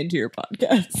bring me into your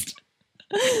podcast.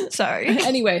 Sorry.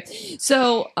 Anyway,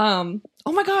 so oh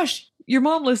my gosh, your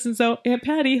mom listens though. Aunt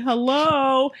Patty,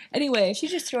 hello. Anyway, She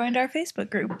just joined our Facebook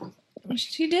group.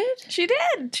 she did. She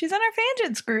did. She's in our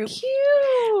Fangents group.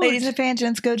 Cute. Ladies and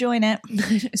Fangents, go join it.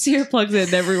 Sierra plugs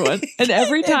in everyone, and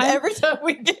every time every time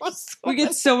we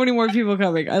get so many more people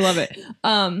coming. I love it.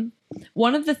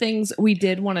 One of the things we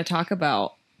did want to talk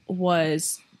about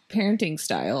was parenting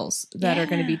styles that are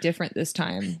going to be different this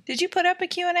time. Did you put up a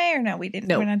Q&A or no? We didn't.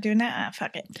 No. We're not doing that.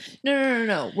 Fuck it.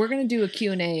 No. We're going to do a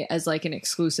Q&A as like an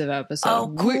exclusive episode.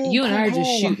 Oh, cool, you and I are cool.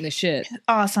 just shooting the shit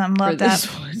Awesome. for Love that.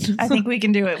 this one. I think we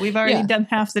can do it. We've already done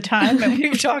half the time and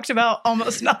we've talked about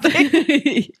almost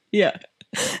nothing. Yeah.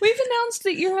 We've announced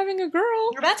that you're having a girl.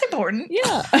 That's important.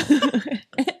 Yeah.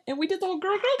 And we did the whole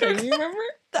girl thing. You remember?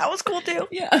 That was cool too.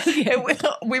 Yeah. Okay. And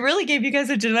we really gave you guys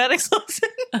a genetics lesson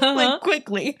like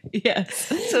quickly. Yes.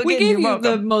 So we again, gave you're you the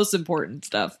welcome. most important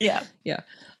stuff. Yeah. Yeah.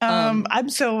 I'm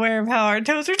so aware of how our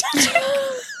toes are touching.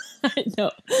 I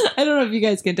know. I don't know if you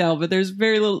guys can tell, but there's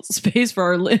very little space for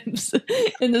our limbs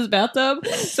in this bathtub.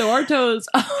 So our toes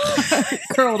are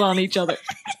curled on each other.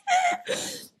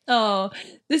 Oh,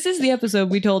 this is the episode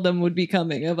we told them would be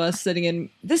coming of us sitting in.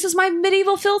 This is my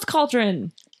medieval filth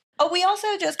cauldron. Oh, we also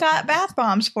just got bath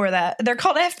bombs for that. They're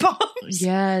called F-bombs.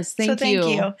 Yes, thank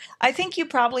you. I think you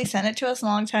probably sent it to us a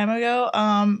long time ago.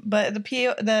 But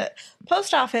the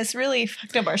post office really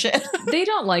fucked up our shit. They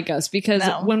don't like us because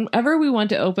whenever we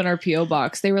went to open our P.O.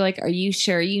 box, they were like, "Are you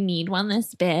sure you need one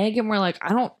this big?" And we're like,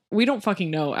 we don't fucking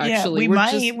know, actually.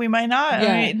 Yeah, we might not.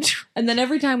 Yeah. I mean, and then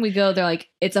every time we go, they're like,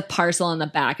 it's a parcel in the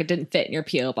back. It didn't fit in your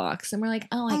P.O. box. And we're like,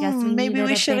 oh, I guess maybe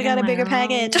we should have got a bigger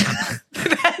package.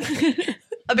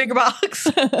 A bigger box.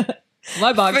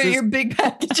 My box for is your big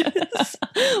packages.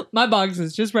 My box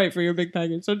is just right for your big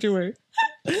package. Don't you worry.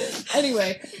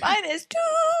 Anyway. Mine is too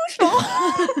small.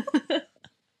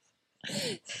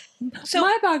 So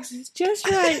my box is just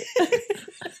right.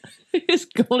 It's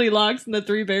Goldilocks and the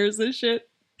Three Bears and shit.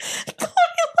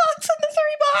 Goldilocks and the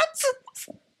Three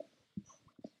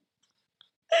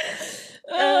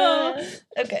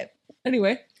Boxes. Okay.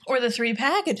 Anyway. Or the 3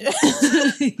 packages.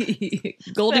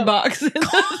 Goldie box. And the 3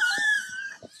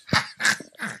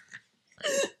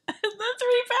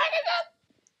 packages.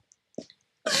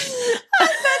 I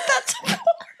bet that's important.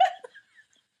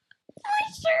 For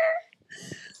sure.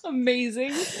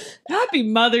 Amazing. Happy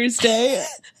Mother's Day.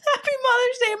 Happy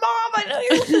Mother's Day, Mom. I know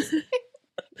you're listening.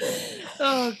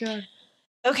 Oh, God.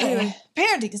 Okay. Anyway.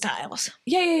 Parenting styles.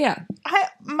 Yeah.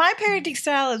 My parenting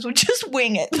style is just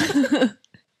wing it.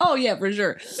 Oh, yeah, for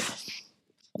sure.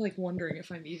 I'm like wondering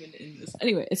if I'm even in this.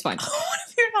 Anyway, it's fine. What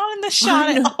if you're not in the shot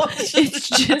at all? It's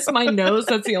just my nose.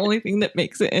 That's the only thing that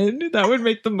makes it in. That would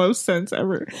make the most sense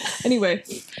ever. Anyway,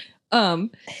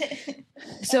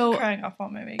 so I'm crying off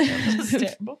all my makeup. This is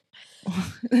terrible.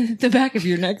 The back of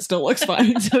your neck still looks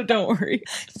fine, so don't worry.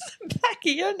 The back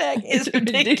of your neck is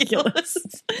ridiculous.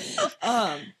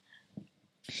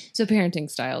 So parenting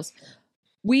styles.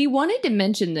 We wanted to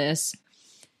mention this.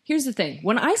 Here's the thing.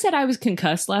 When I said I was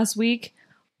concussed last week,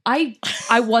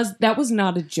 that was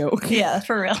not a joke. Yeah,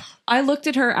 for real. I looked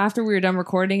at her after we were done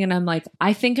recording and I'm like,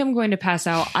 I think I'm going to pass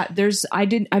out. I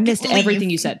missed everything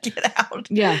you said. Get out.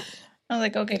 Yeah. I was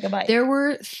like, okay, goodbye. There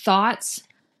were thoughts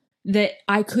that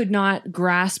I could not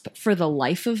grasp for the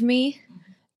life of me.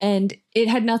 And it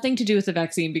had nothing to do with the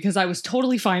vaccine because I was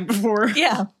totally fine before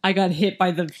I got hit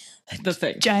by the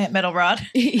thing. Giant metal rod.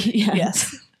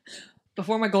 Yes.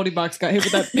 Before my Goldie box got hit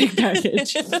with that big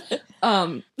package.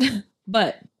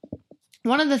 But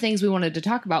one of the things we wanted to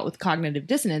talk about with cognitive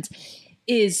dissonance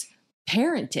is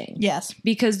parenting. Yes.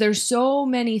 Because there's so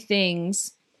many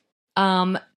things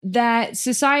that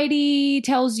society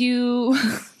tells you.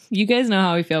 You guys know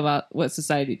how we feel about what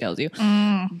society tells you.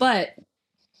 But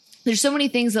there's so many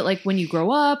things that like when you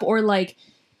grow up or like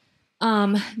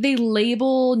they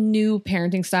label new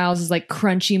parenting styles as like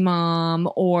crunchy mom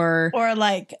or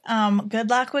like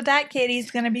good luck with that kid, he's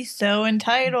gonna be so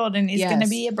entitled and he's gonna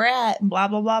be a brat and blah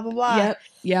blah blah blah blah. Yep.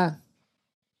 Yeah.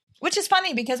 Which is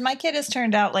funny because my kid has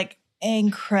turned out like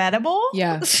incredible.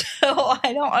 Yeah. So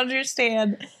I don't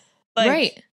understand. Like,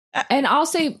 right. And I'll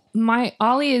say my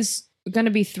Ollie is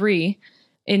gonna be 3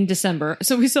 in December,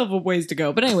 so we still have a ways to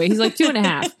go. But anyway, he's like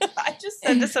 2.5. I just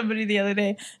said to somebody the other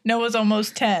day, Noah's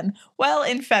almost 10. Well,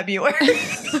 in February.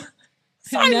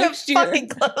 Next year. Fucking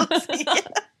close.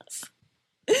 Yes.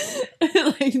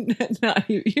 Like, not,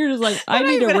 you're just like, I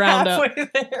need to round up.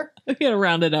 There. I gotta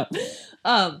round it up.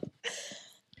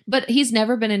 But he's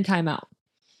never been in timeout.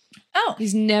 Oh.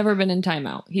 He's never been in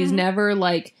timeout. He's never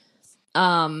like,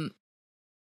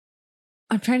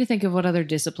 I'm trying to think of what other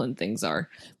discipline things are.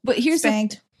 But here's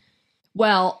spanked.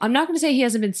 Well, I'm not going to say he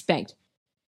hasn't been spanked.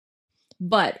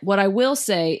 But what I will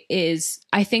say is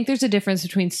I think there's a difference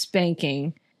between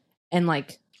spanking and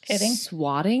like hitting,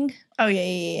 swatting. Oh,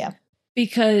 yeah.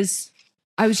 Because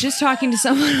I was just talking to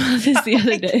someone about this the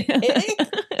other day.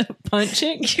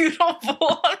 Punching? You don't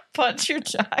full on punch your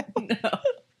child. No.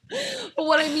 But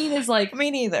what I mean is like... Me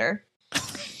neither.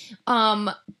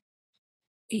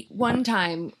 One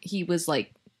time he was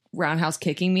like roundhouse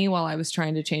kicking me while I was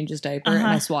trying to change his diaper, and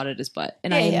I swatted his butt.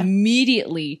 And I Yeah.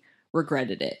 immediately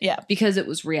regretted it. Yeah. Because it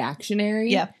was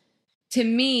reactionary. Yeah. To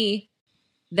me,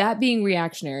 that being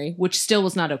reactionary, which still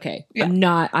was not okay. Yeah.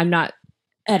 I'm not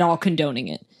at all condoning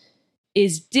it,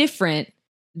 is different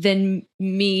than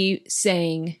me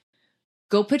saying,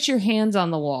 go put your hands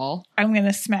on the wall. I'm going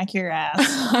to smack your ass.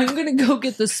 I'm going to go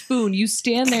get the spoon. You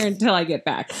stand there until I get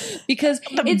back. Because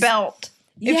The belt.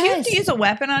 If you have Yes. to use a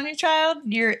weapon on your child,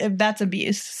 that's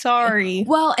abuse. Sorry.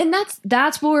 Well, and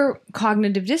that's where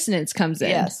cognitive dissonance comes in.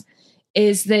 Yes.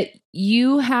 Is that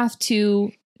you have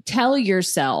to tell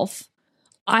yourself,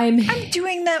 I'm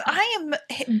doing that. I am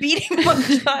beating my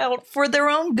child for their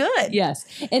own good. yes.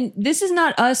 And this is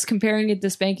not us comparing it to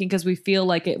spanking because we feel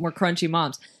like it. We're crunchy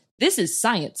moms. This is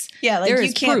science. Yeah, like There you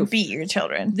is can't proof. beat your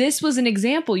children. This was an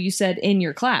example you said in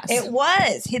your class. It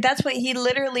was. That's what he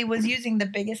literally was using, the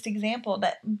biggest example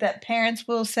that parents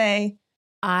will say,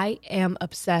 I am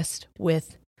obsessed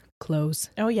with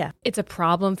clothes. Oh, yeah. It's a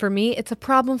problem for me. It's a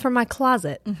problem for my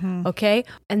closet. Okay.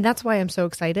 And that's why I'm so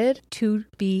excited to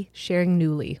be sharing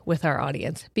Nuuly with our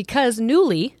audience, because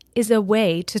Nuuly is a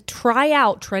way to try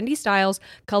out trendy styles,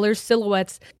 colors,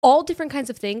 silhouettes, all different kinds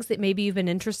of things that maybe you've been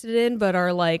interested in, but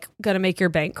are like going to make your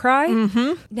bank cry.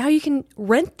 Now you can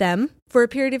rent them for a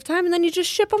period of time and then you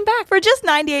just ship them back. For just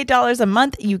 $98 a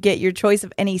month, you get your choice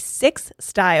of any 6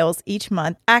 styles each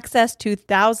month, access to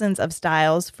thousands of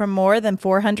styles from more than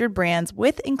 400 brands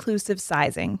with inclusive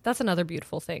sizing. That's another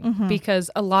beautiful thing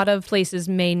because a lot of places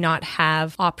may not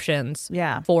have options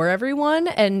for everyone.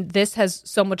 And this has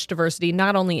so much diversity,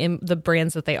 not only in the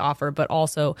brands that they offer, but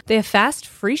also they have fast,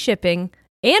 free shipping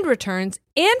and returns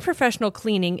and professional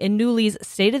cleaning in Nuuly's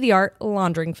state-of-the-art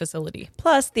laundering facility.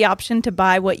 Plus, the option to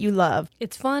buy what you love.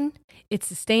 It's fun, it's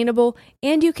sustainable,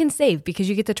 and you can save because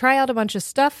you get to try out a bunch of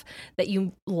stuff that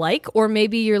you like, or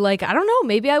maybe you're like, I don't know,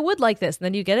 maybe I would like this. And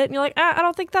then you get it and you're like, I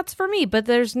don't think that's for me, but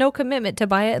there's no commitment to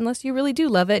buy it unless you really do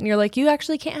love it. And you're like, you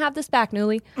actually can't have this back,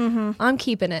 Nuuly. I'm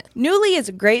keeping it. Nuuly is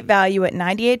a great value at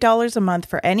 $98 a month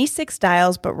for any 6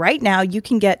 styles, but right now you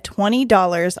can get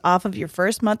 $20 off of your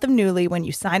first month of Nuuly when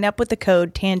you sign up with the code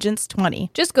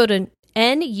TANGENTS20. Just go to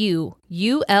NUULY.com.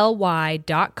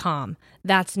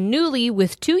 That's Nuuly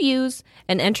with 2 U's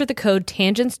and enter the code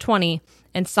TANGENTS20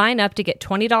 and sign up to get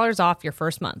 $20 off your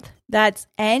first month. That's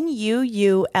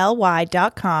NUULY.com.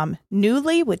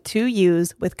 Nuuly with 2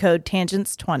 U's with code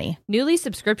TANGENTS20. Nuuly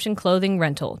subscription clothing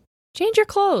rental. Change your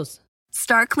clothes.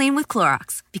 Start clean with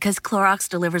Clorox because Clorox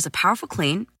delivers a powerful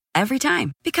clean every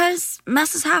time. Because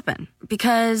messes happen.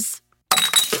 Because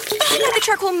the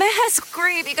charcoal mask.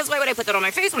 Great, because why would I put that on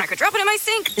my face when I could drop it in my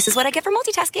sink? This is what I get for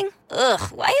multitasking. Ugh,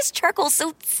 why is charcoal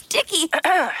so sticky?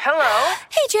 Hello?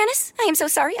 Hey, Janice. I am so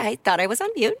sorry. I thought I was on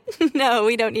mute. No,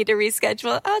 we don't need to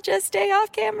reschedule. I'll just stay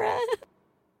off camera.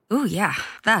 Ooh, yeah,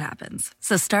 that happens.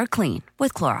 So start clean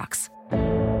with Clorox.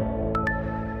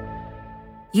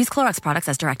 Use Clorox products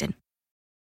as directed.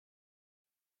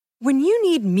 When you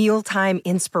need mealtime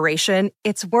inspiration,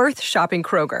 it's worth shopping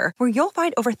Kroger, where you'll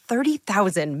find over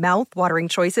 30,000 mouth-watering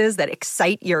choices that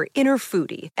excite your inner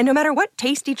foodie. And no matter what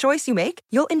tasty choice you make,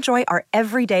 you'll enjoy our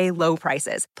everyday low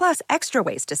prices, plus extra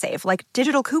ways to save, like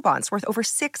digital coupons worth over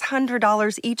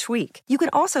 $600 each week. You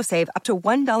can also save up to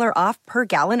 $1 off per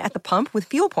gallon at the pump with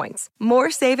fuel points.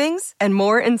 More savings and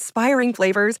more inspiring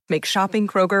flavors make shopping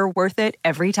Kroger worth it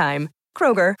every time.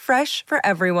 Kroger, fresh for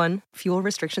everyone. Fuel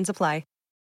restrictions apply.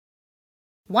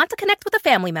 Want to connect with a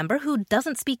family member who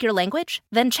doesn't speak your language?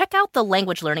 Then check out the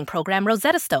language learning program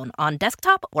Rosetta Stone on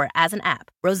desktop or as an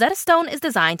app. Rosetta Stone is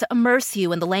designed to immerse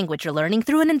you in the language you're learning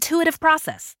through an intuitive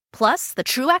process. Plus, the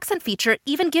True Accent feature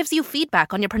even gives you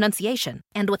feedback on your pronunciation.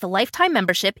 And with a lifetime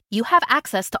membership, you have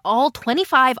access to all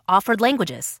 25 offered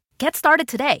languages. Get started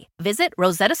today. Visit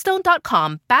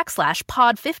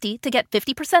rosettastone.com/pod50 to get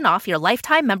 50% off your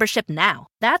lifetime membership now.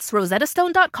 That's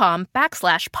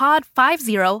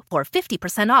rosettastone.com/pod50 for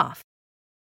 50% off.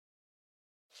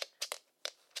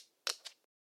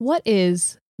 What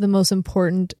is the most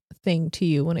important thing to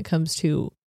you when it comes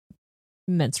to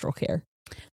menstrual care?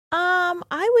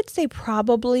 I would say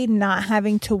probably not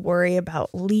having to worry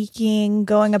about leaking,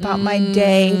 going about my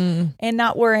day, and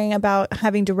not worrying about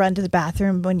having to run to the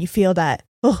bathroom when you feel that,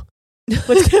 oh,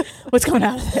 what's going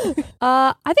on?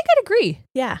 I think I'd agree.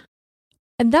 Yeah.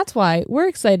 And that's why we're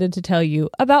excited to tell you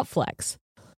about Flex.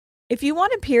 If you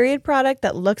want a period product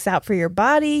that looks out for your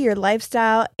body, your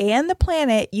lifestyle, and the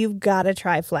planet, you've got to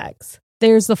try Flex.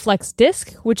 There's the Flex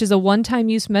Disc, which is a one-time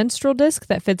use menstrual disc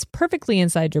that fits perfectly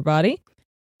inside your body.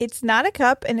 It's not a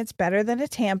cup and it's better than a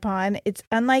tampon. It's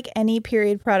unlike any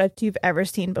period product you've ever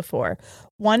seen before.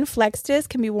 One Flex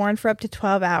Disc can be worn for up to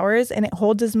 12 hours and it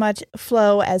holds as much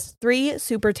flow as 3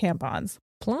 super tampons.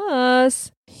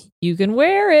 Plus, you can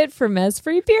wear it for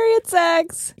mess-free period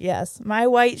sex. Yes, my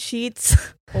white sheets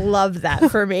love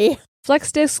that for me.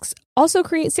 Flex Discs also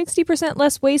create 60%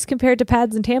 less waste compared to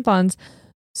pads and tampons,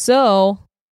 so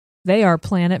they are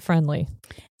planet friendly.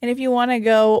 And if you want to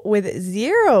go with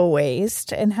 0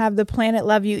 waste and have the planet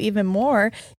love you even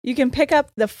more, you can pick up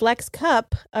the Flex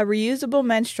Cup, a reusable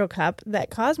menstrual cup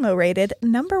that Cosmo rated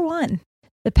 #1.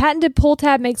 The patented pull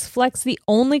tab makes Flex the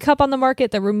only cup on the market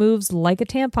that removes like a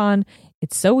tampon.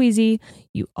 It's so easy,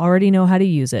 you already know how to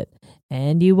use it,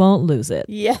 and you won't lose it.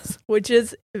 Yes, which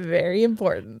is very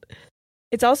important.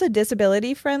 It's also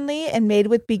disability friendly and made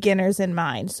with beginners in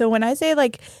mind. So when I say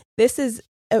like this is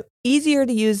easier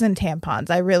to use than tampons,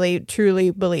 I really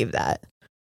truly believe that.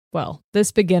 Well,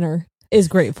 this beginner is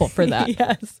grateful for that.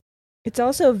 Yes. It's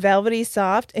also velvety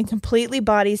soft and completely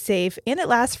body safe, and it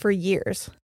lasts for years.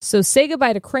 So say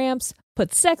goodbye to cramps,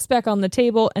 put sex back on the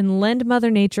table, and lend Mother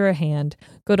Nature a hand.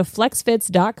 Go to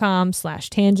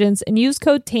flexfits.com/tangents and use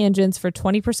code TANGENTS for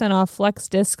 20% off Flex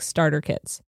Disc starter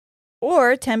kits.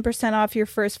 Or 10% off your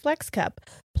first Flex Cup.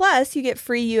 Plus, you get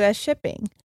free U.S. shipping.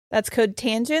 That's code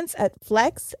TANGENTS at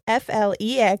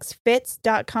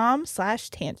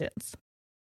fits.com/tangents.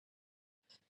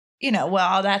 You know,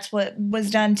 well, that's what was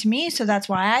done to me, so that's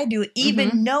why I do it,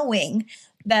 even knowing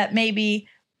that maybe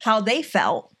how they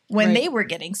felt when they were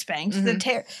getting spanked. And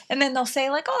then they'll say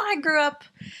like, "Oh, I grew up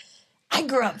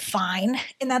fine,"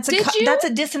 and that's a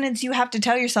dissonance you have to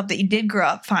tell yourself that you did grow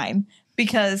up fine,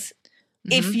 because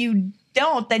if you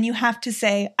don't, then you have to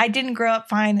say, "I didn't grow up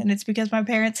fine, and it's because my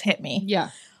parents hit me." Yeah.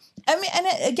 I mean, and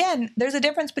again, there's a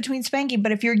difference between spanking,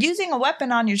 but if you're using a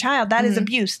weapon on your child, that is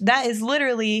abuse. That is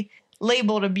literally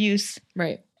labeled abuse.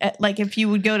 Right. Like if you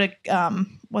would go to,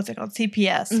 what's it called?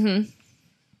 CPS.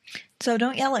 So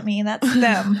don't yell at me. That's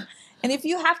them. And if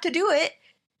you have to do it,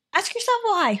 ask yourself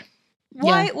why.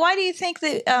 Why do you think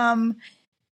that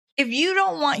if you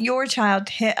don't want your child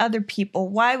to hit other people,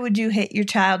 why would you hit your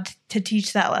child to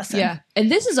teach that lesson? Yeah.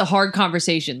 And this is a hard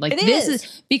conversation. Like this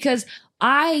is because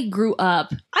I grew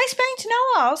up. I spanked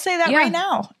Noah. I'll say that right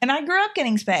now. And I grew up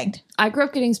getting spanked.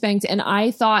 And I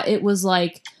thought it was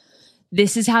like,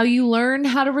 this is how you learn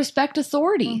how to respect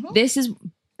authority.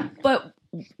 But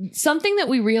something that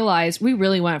we realized, we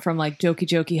really went from like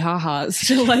jokey ha-has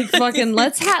to like fucking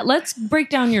let's break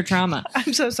down your trauma.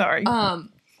 I'm so sorry.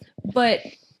 But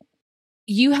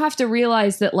you have to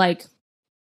realize that like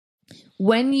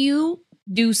when you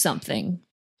do something,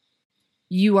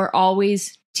 you are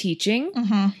always teaching.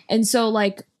 And so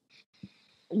like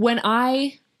when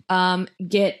I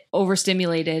get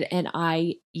overstimulated and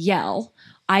I yell,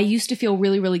 I used to feel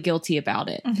really, really guilty about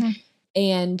it.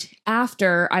 And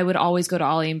after, I would always go to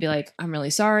Ollie and be like, "I'm really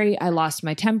sorry. I lost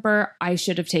my temper. I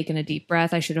should have taken a deep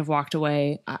breath. I should have walked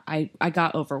away. I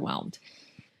got overwhelmed."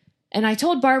 And I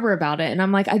told Barbara about it. And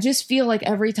I'm like, I just feel like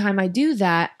every time I do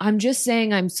that, I'm just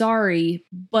saying I'm sorry,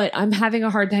 but I'm having a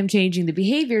hard time changing the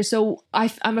behavior. So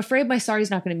I'm afraid my sorry is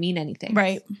not going to mean anything.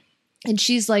 Right. And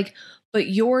she's like, but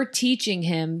you're teaching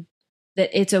him that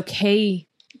it's okay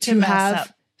to mess have up.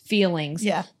 feelings.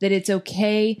 Yeah. That it's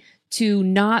okay to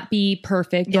not be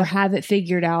perfect or have it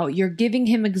figured out. You're giving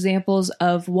him examples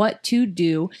of what to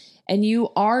do, and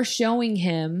you are showing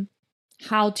him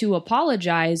how to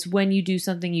apologize when you do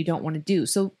something you don't want to do.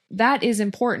 So that is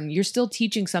important. You're still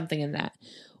teaching something in that.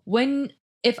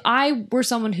 If I were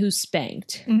someone who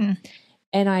spanked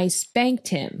and I spanked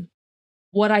him,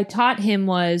 what I taught him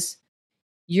was,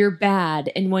 you're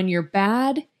bad. And when you're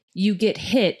bad, you get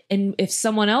hit. And if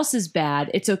someone else is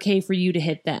bad, it's okay for you to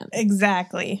hit them.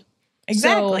 Exactly.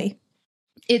 So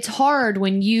it's hard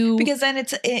when you... Because then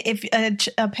it's, if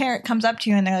a parent comes up to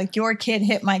you and they're like, "Your kid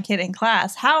hit my kid in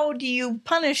class," how do you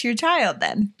punish your child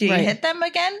then? Do you hit them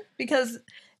again? Because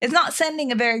it's not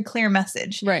sending a very clear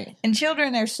message. Right. And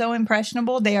children are so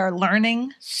impressionable. They are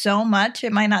learning so much.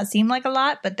 It might not seem like a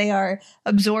lot, but they are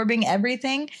absorbing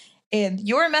everything. And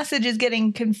your message is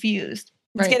getting confused.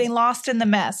 It's getting lost in the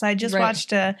mess. I just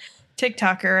watched a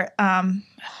TikToker. I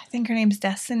think her name's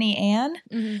Destiny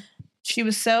Ann. She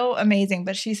was so amazing,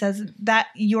 but she says that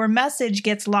your message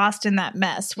gets lost in that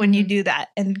mess when you do that.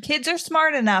 And kids are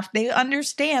smart enough. They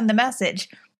understand the message,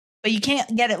 but you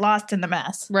can't get it lost in the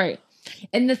mess. Right.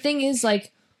 And the thing is,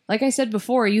 like I said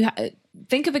before, you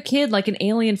think of a kid like an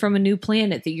alien from a new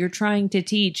planet that you're trying to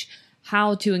teach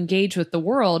how to engage with the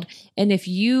world. And if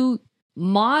you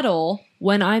model,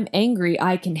 when I'm angry,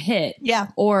 I can hit.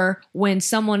 Or when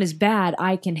someone is bad,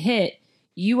 I can hit.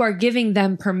 You are giving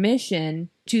them permission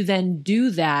to then do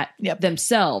that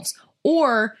themselves.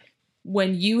 Or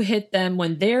when you hit them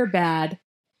when they're bad,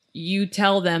 you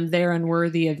tell them they're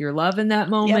unworthy of your love in that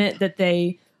moment, that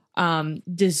they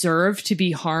deserve to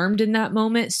be harmed in that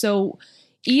moment. So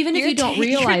even if you don't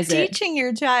realize you're it, teaching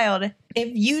your child, if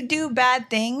you do bad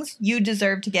things, you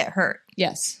deserve to get hurt.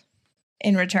 Yes.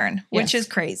 In return, which Yes. is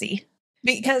crazy.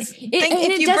 Because it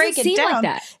if you doesn't break it seem like down,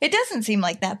 that. it doesn't seem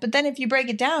like that. But then if you break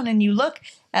it down and you look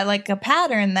at like a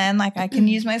pattern, then like I can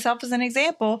use myself as an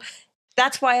example.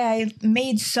 That's why I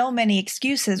made so many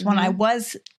excuses when I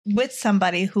was with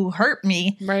somebody who hurt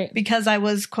me, right? Because I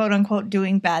was quote unquote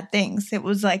doing bad things. It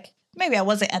was like, maybe I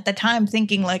wasn't at the time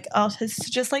thinking like, oh, this is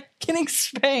just like getting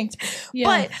spanked. Yeah.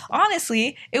 But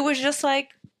honestly, it was just like,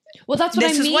 well, that's what I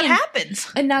mean. This is what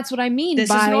happens. And that's what I mean. This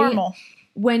by is normal.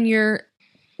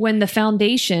 When the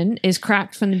foundation is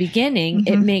cracked from the beginning,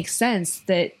 it makes sense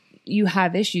that you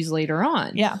have issues later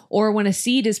on. Yeah. Or when a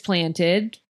seed is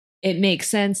planted, it makes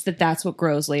sense that that's what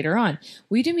grows later on.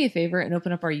 Will you do me a favor and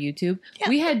open up our YouTube? Yeah.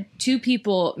 We had 2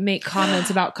 people make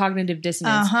comments about cognitive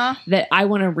dissonance that I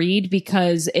want to read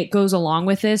because it goes along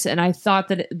with this. And I thought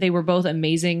that they were both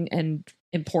amazing and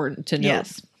important to note.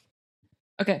 Yes.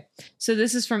 Okay. So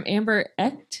this is from Amber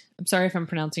Echt. I'm sorry if I'm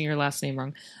pronouncing your last name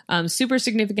wrong. Super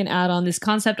significant add-on. This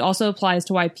concept also applies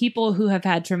to why people who have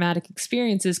had traumatic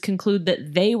experiences conclude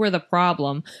that they were the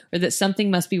problem or that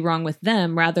something must be wrong with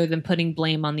them rather than putting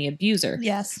blame on the abuser.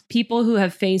 Yes. People who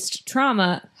have faced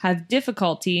trauma have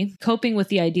difficulty coping with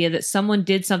the idea that someone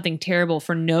did something terrible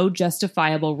for no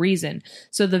justifiable reason.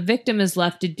 So the victim is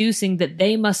left deducing that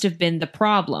they must have been the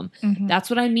problem. That's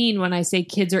what I mean when I say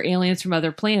kids are aliens from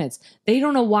other planets. They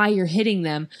don't know why you're hitting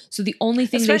them. So the only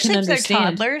thing they can understand. Especially if they're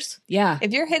toddlers. Yeah.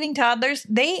 If you're hitting toddlers,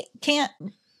 they can't.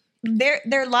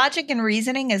 Their logic and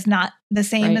reasoning is not the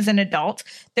same as an adult.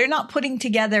 They're not putting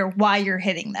together why you're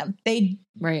hitting them. They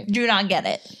do not get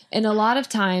it. And a lot of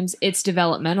times it's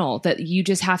developmental that you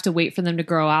just have to wait for them to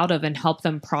grow out of and help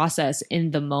them process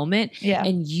in the moment. Yeah.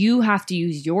 And you have to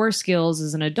use your skills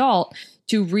as an adult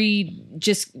to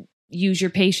just use your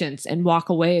patience and walk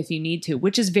away if you need to,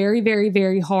 which is very, very,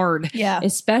 very hard. Yeah.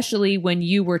 Especially when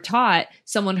you were taught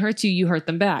someone hurts you, you hurt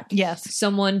them back. Yes.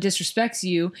 Someone disrespects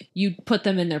you, you put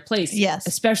them in their place. Yes.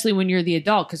 Especially when you're the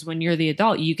adult, because when you're the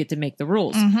adult, you get to make the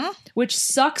rules, which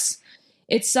sucks.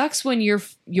 It sucks when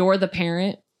you're the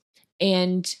parent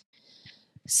and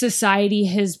society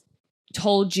has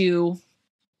told you,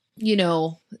 you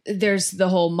know, there's the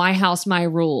whole my house, my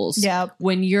rules. Yeah.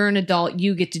 When you're an adult,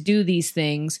 you get to do these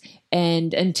things.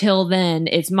 And until then,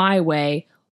 it's my way.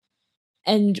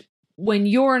 And when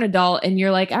you're an adult and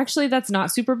you're like, actually, that's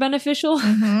not super beneficial.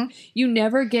 You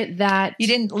never get that. You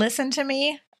didn't listen to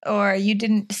me or you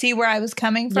didn't see where I was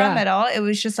coming from at all. It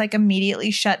was just like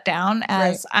immediately shut down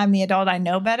as I'm the adult. I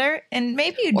know better. And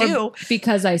maybe you do.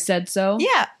 Because I said so.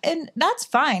 Yeah. And that's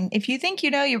fine. If you think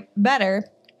you know you're better,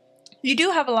 you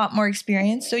do have a lot more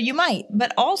experience, so you might.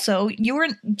 But also, you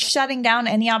weren't shutting down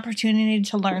any opportunity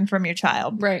to learn from your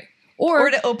child. Right.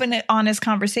 Or to open an honest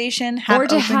conversation, or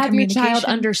to have your child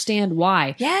understand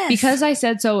why. Yes. Because I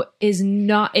said so is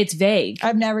not, it's vague.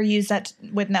 I've never used that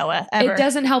with Noah, ever. It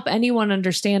doesn't help anyone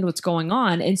understand what's going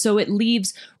on. And so it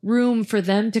leaves room for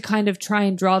them to kind of try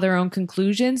and draw their own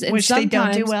conclusions. And which they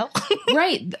don't do well.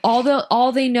 Right.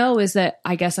 All they know is that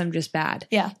I guess I'm just bad.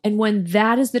 Yeah. And when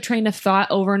that is the train of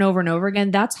thought over and over and over again,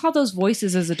 that's how those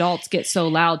voices as adults get so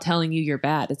loud telling you you're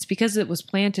bad. It's because it was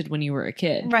planted when you were a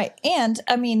kid. Right. And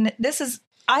I mean,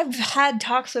 I've had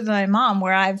talks with my mom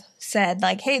where I've said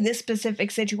like, hey, this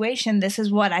specific situation, this is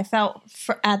what I felt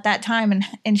at that time.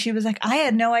 And she was like, I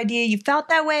had no idea you felt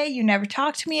that way. You never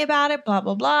talked to me about it, blah,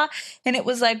 blah, blah. And it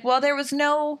was like, well, there was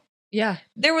no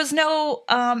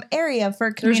area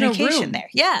for communication there.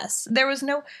 Yes. There was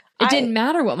no. It didn't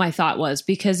matter what my thought was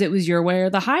because it was your way or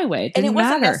the highway. And it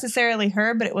wasn't necessarily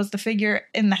her, but it was the figure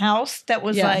in the house that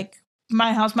was like,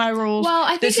 my house, my rules. Well,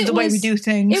 I think this is the way we do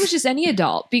things. It was just any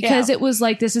adult because it was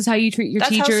like, this is how you treat your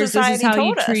teachers. This is how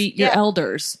you treat your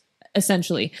elders,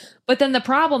 essentially. But then the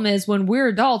problem is when we're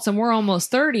adults and we're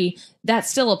almost 30, that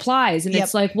still applies. And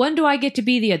it's like, when do I get to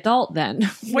be the adult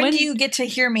then? When do you get to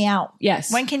hear me out?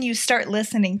 Yes. When can you start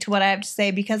listening to what I have to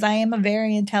say? Because I am a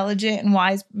very intelligent and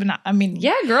wise,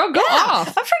 yeah, girl, go off.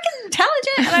 I'm freaking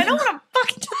intelligent and I know what I'm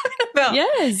fucking talking about.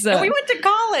 Yes. And we went to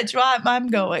college. Well, I'm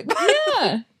going.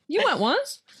 Yeah. You went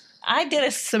once? I did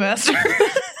a semester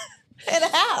and a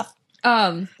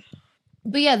half.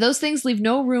 But yeah, those things leave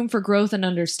no room for growth and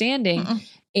understanding.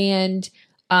 And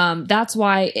that's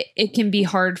why it can be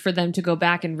hard for them to go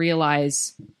back and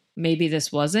realize maybe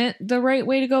this wasn't the right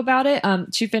way to go about it.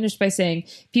 She finished by saying,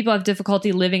 people have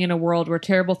difficulty living in a world where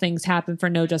terrible things happen for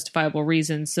no justifiable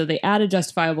reasons. So they add a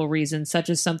justifiable reason, such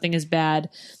as something is bad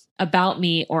about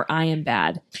me or I am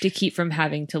bad, to keep from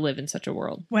having to live in such a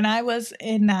world. When I was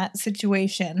in that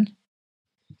situation,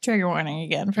 trigger warning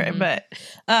again for it, but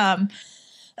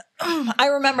I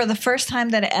remember the first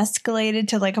time that it escalated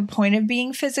to like a point of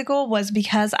being physical was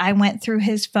because I went through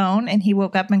his phone and he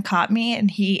woke up and caught me,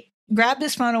 and he grabbed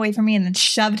his phone away from me and then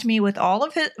shoved me with all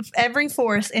of his every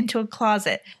force into a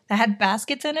closet that had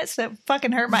baskets in it, so it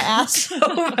fucking hurt my ass so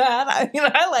bad. I mean,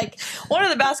 I like one of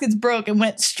the baskets broke and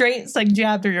went straight, it's like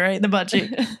jabbed her right in the butt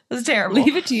cheek. It was terrible.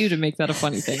 Leave it to you to make that a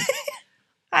funny thing.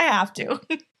 I have to.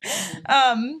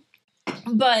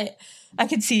 But I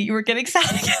could see you were getting sad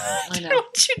again. I know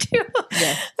what you do.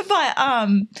 Yeah. But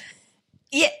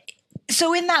yeah.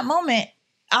 So in that moment,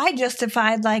 I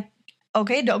justified like,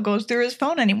 okay, don't go through his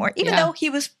phone anymore. Even though he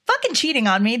was fucking cheating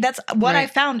on me. That's what I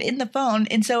found in the phone.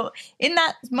 And so in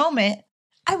that moment,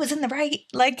 I was in the right.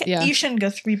 Like, you shouldn't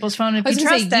go through people's phone if you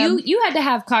trust them. You had to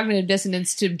have cognitive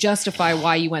dissonance to justify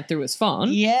why you went through his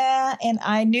phone. Yeah, and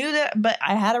I knew that, but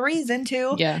I had a reason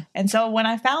to. Yeah. And so when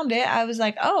I found it, I was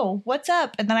like, oh, what's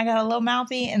up? And then I got a little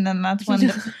mouthy, and then that's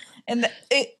when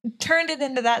it turned it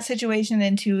into that situation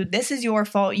into, this is your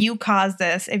fault. You caused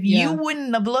this. If you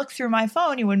wouldn't have looked through my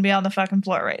phone, you wouldn't be on the fucking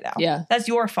floor right now. Yeah. That's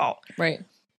your fault. Right.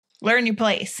 Learn your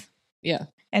place. Yeah.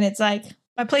 And it's like,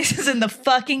 my place is in the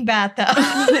fucking bathtub.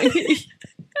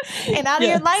 And out of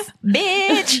your life,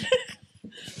 bitch.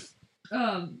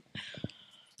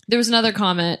 There was another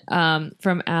comment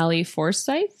from Allie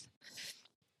Forsyth.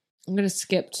 I'm going to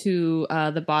skip to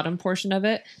the bottom portion of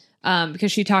it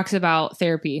because she talks about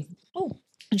therapy. Oh.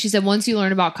 And she said, once you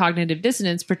learn about cognitive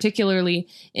dissonance, particularly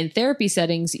in therapy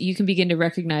settings, you can begin to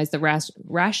recognize the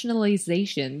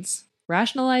rationalizations?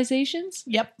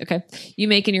 Yep. Okay. You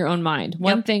make in your own mind.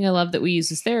 One thing I love that we use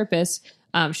as therapists,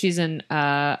 she's in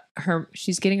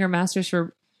she's getting her master's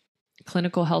for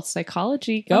clinical health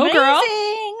psychology. Go girl.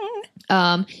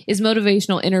 Is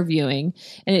motivational interviewing,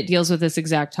 and it deals with this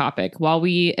exact topic. While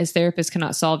we as therapists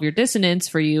cannot solve your dissonance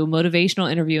for you,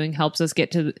 motivational interviewing helps us get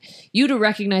to you to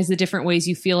recognize the different ways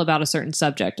you feel about a certain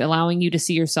subject, allowing you to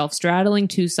see yourself straddling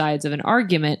two sides of an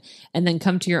argument and then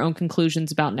come to your own conclusions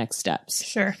about next steps.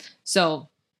 Sure. So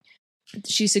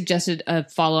she suggested a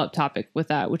follow-up topic with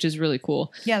that, which is really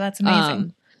cool. Yeah, that's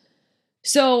amazing.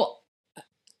 So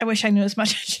I wish I knew as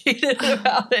much as she did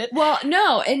about it. Well,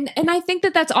 no. And I think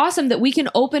that that's awesome that we can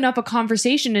open up a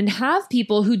conversation and have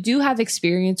people who do have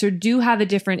experience or do have a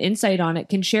different insight on it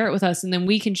can share it with us. And then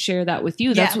we can share that with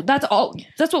you. That's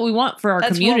what we want for our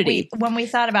community. When we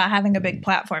thought about having a big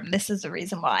platform, this is the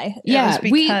reason why. Yeah. It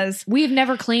was because we have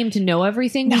never claimed to know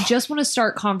everything. No. We just want to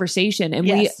start conversation. And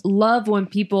we love when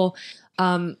people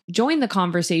join the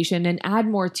conversation and add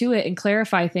more to it and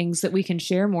clarify things that we can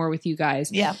share more with you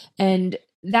guys. Yeah. And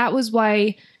that was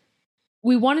why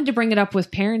we wanted to bring it up with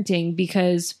parenting,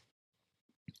 because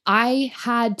I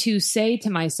had to say to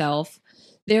myself,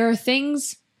 there are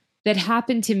things that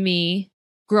happened to me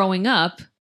growing up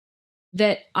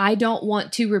that I don't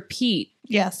want to repeat.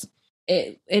 Yes.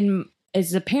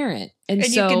 As a parent. And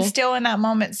so you can still in that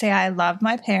moment say, I love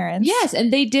my parents. Yes.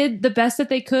 And they did the best that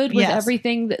they could with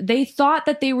everything. They thought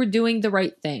that they were doing the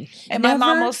right thing. And my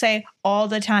mom will say all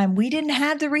the time, we didn't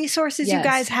have the resources you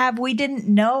guys have. We didn't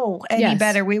know any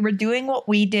better. We were doing what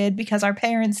we did because our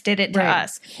parents did it to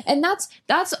us. And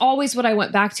that's always what I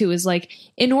went back to, is like,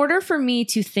 in order for me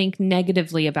to think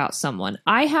negatively about someone,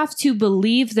 I have to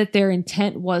believe that their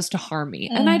intent was to harm me.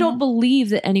 Mm-hmm. And I don't believe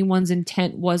that anyone's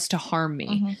intent was to harm me.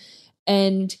 Mm-hmm.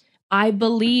 And I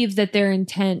believe that their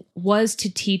intent was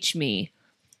to teach me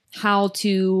how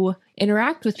to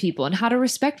interact with people and how to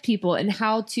respect people and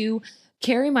how to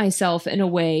carry myself in a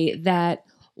way that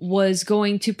was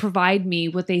going to provide me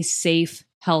with a safe,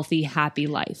 healthy, happy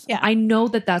life. Yeah. I know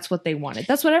that that's what they wanted.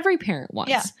 That's what every parent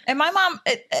wants. Yeah. And my mom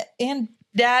and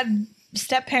dad,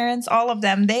 step parents, all of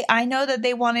them, I know that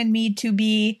they wanted me to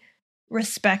be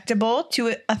respectable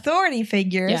to authority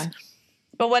figures. Yeah.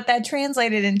 But what that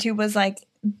translated into was like,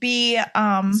 be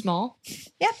small.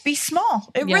 Yeah, be small.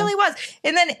 It really was.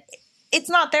 And then it's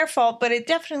not their fault, but it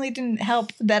definitely didn't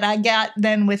help that I got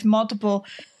then with multiple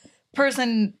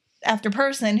person after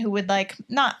person who would, like,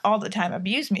 not all the time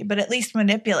abuse me, but at least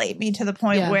manipulate me to the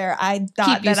point where I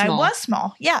thought that I was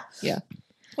small. Yeah. Yeah.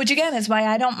 Which again is why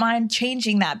I don't mind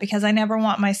changing that, because I never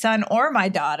want my son or my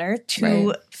daughter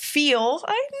to feel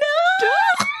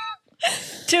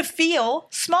to feel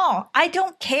small. I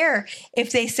don't care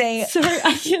if they say, sorry,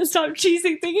 I can't stop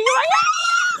cheesing thinking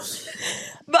about it.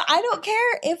 But I don't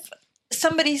care if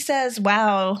somebody says,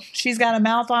 wow, she's got a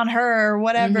mouth on her or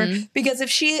whatever. Mm-hmm. Because if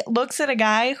she looks at a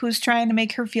guy who's trying to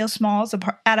make her feel small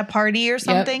at a party or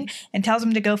something and tells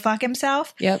him to go fuck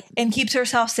himself and keeps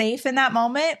herself safe in that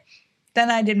moment, then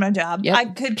I did my job. I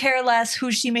could care less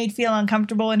who she made feel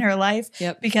uncomfortable in her life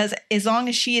because as long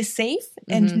as she is safe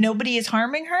and nobody is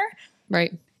harming her,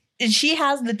 right, and she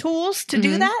has the tools to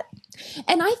do that,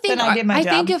 and I think then I did my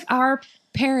job. think if our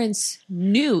parents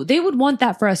knew, they would want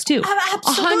that for us too.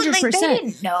 Absolutely, 100%. they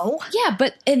didn't know. Yeah,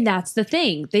 and that's the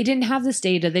thing. They didn't have this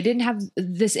data. They didn't have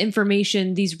this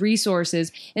information, these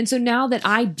resources. And so now that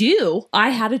I do, I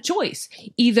had a choice.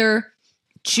 Either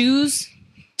choose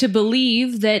to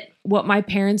believe that what my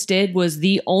parents did was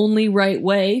the only right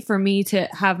way for me to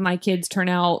have my kids turn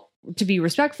out to be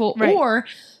respectful, or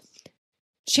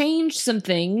change some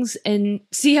things and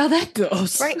see how that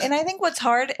goes. Right. And I think what's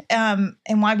hard and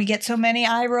why we get so many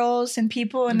eye rolls and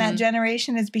people in that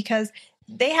generation is because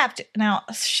they have to. Now,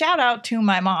 shout out to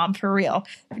my mom for real,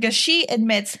 because she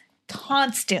admits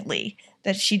constantly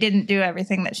that she didn't do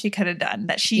everything that she could have done,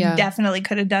 that she definitely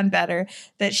could have done better,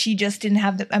 that she just didn't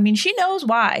have she knows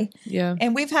why. Yeah.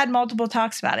 And we've had multiple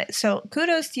talks about it. So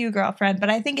kudos to you, girlfriend. But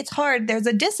I think it's hard. There's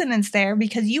a dissonance there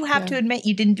because you have to admit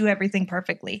you didn't do everything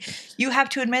perfectly. You have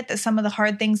to admit that some of the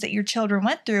hard things that your children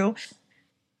went through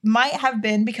might have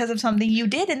been because of something you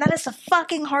did. And that is the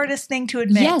fucking hardest thing to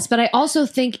admit. Yes, but I also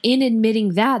think in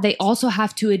admitting that, they also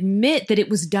have to admit that it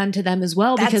was done to them as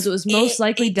well, because it was most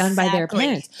likely done by their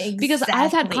parents. Because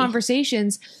I've had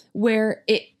conversations where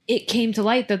it came to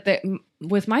light that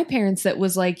with my parents that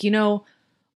was like,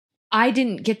 I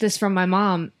didn't get this from my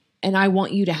mom and I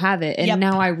want you to have it. And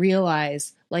now I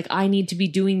realize like I need to be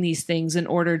doing these things in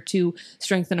order to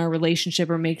strengthen our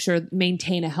relationship or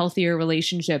maintain a healthier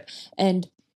relationship. And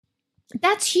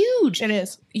that's huge. It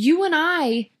is. You and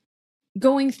I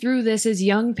going through this as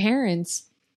young parents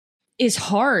is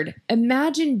hard.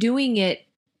 Imagine doing it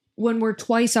when we're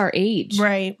twice our age.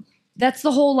 Right. That's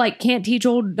the whole can't teach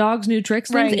old dogs new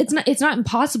tricks thing. Right. It's not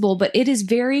impossible, but it is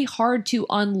very hard to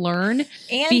unlearn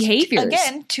behaviors.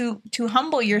 Again, to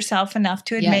humble yourself enough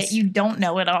to admit you don't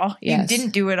know it all. Yes. You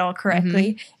didn't do it all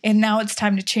correctly. And now it's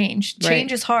time to change.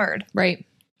 Change is hard. Right.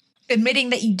 Admitting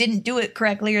that you didn't do it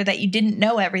correctly or that you didn't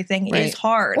know everything is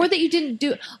hard. Or that you didn't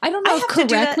do it. I don't know if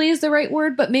correctly is the right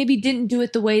word, but maybe didn't do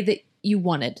it the way that you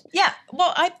wanted. Yeah.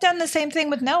 Well, I've done the same thing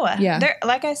with Noah. Yeah.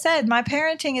 Like I said, my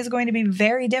parenting is going to be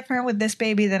very different with this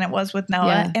baby than it was with Noah.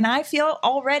 Yeah. And I feel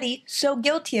already so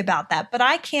guilty about that. But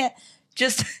I can't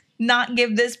just not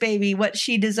give this baby what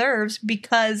she deserves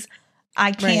because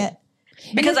I can't.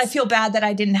 Because I feel bad that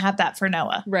I didn't have that for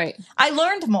Noah. Right. I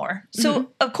learned more. So,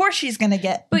 of course, she's going to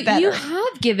get better. You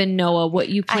have given Noah what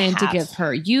you planned to give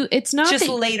her. It's not just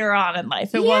later on in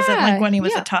life. It wasn't like when he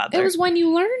was a toddler. It was when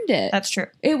you learned it. That's true.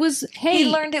 It was, hey. He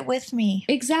learned it with me.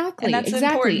 Exactly. And that's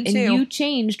important, too. And you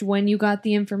changed when you got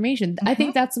the information. I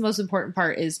think that's the most important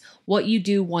part is what you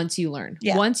do once you learn.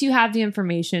 Yeah. Once you have the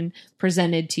information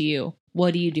presented to you,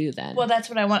 what do you do then? Well, that's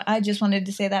what I want. I just wanted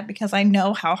to say that because I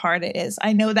know how hard it is.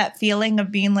 I know that feeling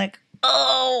of being like,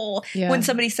 when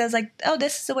somebody says like, oh,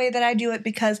 this is the way that I do it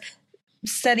because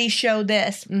studies show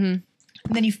this. And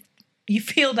then you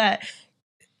feel that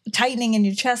tightening in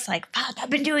your chest like, fuck, I've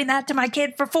been doing that to my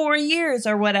kid for 4 years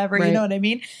or whatever. You know what I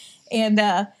mean? And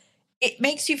it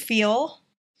makes you feel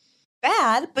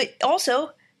bad, but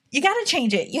also you got to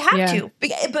change it. You have to.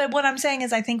 But what I'm saying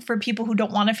is I think for people who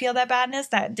don't want to feel that badness,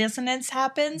 that dissonance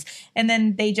happens. And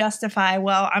then they justify,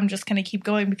 well, I'm just going to keep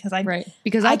going because I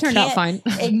turned out fine.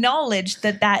 acknowledge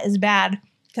that is bad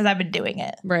because I've been doing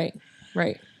it. Right.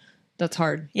 That's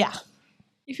hard. Yeah.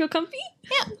 You feel comfy?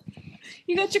 Yeah.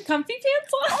 You got your comfy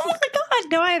pants on? Oh my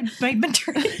God. No, I have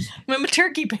my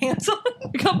turkey pants on.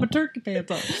 I got my turkey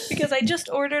pants on. Because I just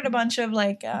ordered a bunch of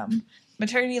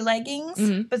maternity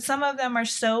leggings, but some of them are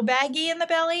so baggy in the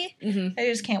belly, I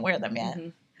just can't wear them yet.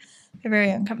 They're very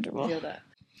uncomfortable. I feel that.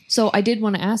 So I did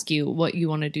want to ask you what you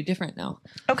want to do different now.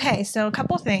 Okay, so a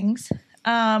couple things.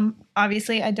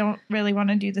 Obviously, I don't really want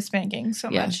to do the spanking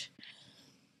so much.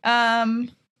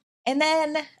 And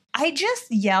then I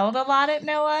just yelled a lot at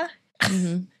Noah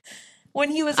when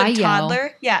he was a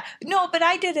toddler. Yeah. No, but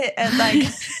I did it as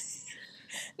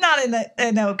not in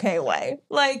an okay way.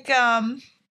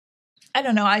 I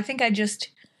don't know. I think I just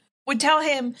would tell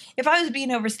him if I was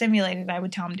being overstimulated, I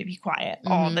would tell him to be quiet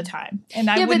all the time. And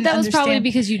I wouldn't but that was understand. probably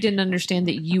because you didn't understand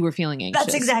that you were feeling anxious.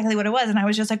 That's exactly what it was. And I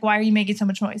was just like, why are you making so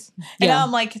much noise? And now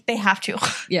I'm like, they have to.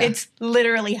 It's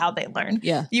literally how they learn.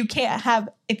 Yeah. You can't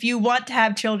if you want to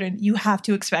have children, you have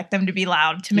to expect them to be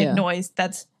loud, to make noise.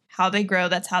 That's how they grow.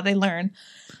 That's how they learn.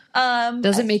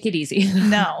 Doesn't make it easy.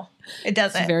 No, it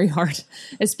doesn't. It's very hard,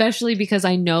 especially because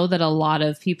I know that a lot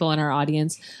of people in our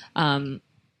audience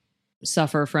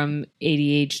suffer from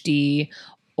ADHD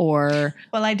or.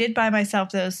 Well, I did buy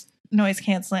myself those noise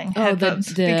canceling Oh, headphones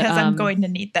because I'm going to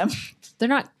need them. They're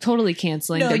not totally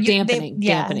canceling. No, they're they- dampening.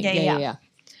 yeah.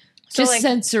 So, Just like-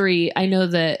 sensory. I know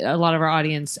that a lot of our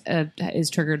audience is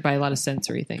triggered by a lot of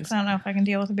sensory things. I don't know if I can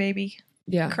deal with a baby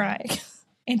Yeah. crying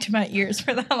into my ears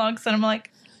for that long. So I'm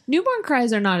like, Newborn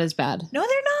cries are not as bad. no,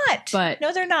 they're not. But-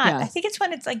 no, they're not. yeah. I think it's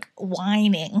when it's like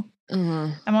whining. Uh-huh.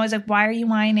 I'm always like, why are you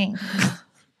whining?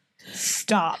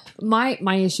 Stop. My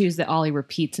issue is that Ollie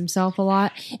repeats himself a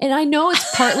lot, and I know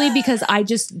it's partly because I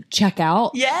just check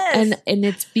out. Yes. and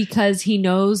it's because he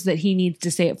knows that he needs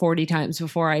to say it 40 times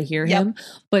before I hear Yep. him.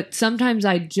 But sometimes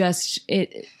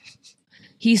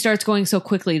he starts going so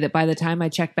quickly that by the time I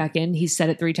check back in, he's said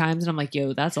it 3 times, and I'm like,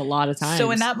 "Yo, that's a lot of times." So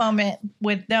in that moment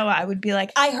with Noah, I would be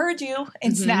like, I heard you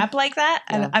and snap like that.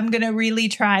 Yeah. And I'm going to really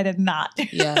try to not do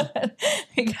Yeah. that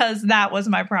because that was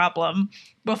my problem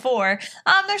before.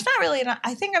 There's not really,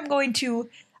 I think I'm going to,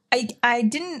 I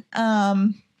didn't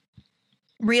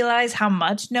realize how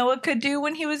much Noah could do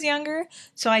when he was younger.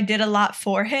 So I did a lot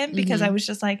for him because I was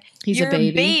just like, He's you're a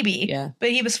baby. Yeah. Yeah. But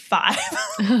he was 5.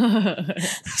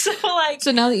 So like,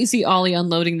 So now that you see Ollie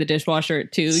unloading the dishwasher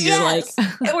at 2, you're like,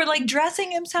 or like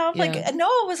dressing himself. Yeah. Like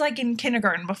Noah was like in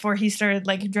kindergarten before he started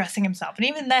like dressing himself, and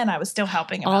even then I was still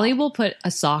helping him. Ollie out. will put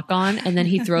a sock on and then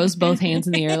he throws both hands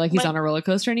in the air like he's on a roller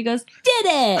coaster and he goes, "Did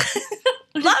it!"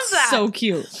 Love that. So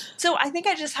cute. So I think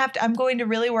I just have to. I'm going to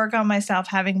really work on myself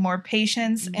having more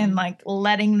patience and like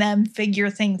letting them figure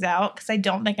things out because I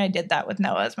don't think I did that with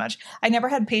Noah as much. I never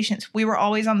had patience. We were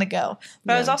always on the go,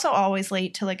 but I was also always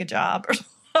late to like a job or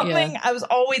something. I was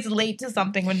always late to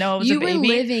something when Noah was You a baby. were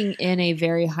living in a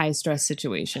very high stress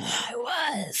situation. I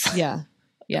was. Yeah.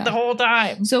 Yeah. The whole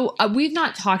time. So we've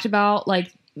not talked about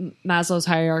like Maslow's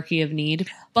hierarchy of need,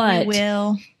 but We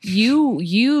will.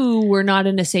 you were not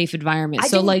in a safe environment. I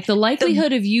So didn't- like the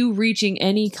likelihood of you reaching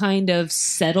any kind of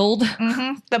settled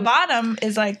The bottom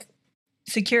is like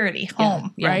security,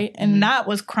 home, yeah. right? And that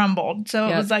was crumbled. So it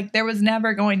Yep. was like there was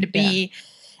never going to be,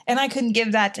 and I couldn't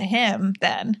give that to him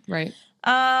then. right.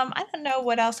 I don't know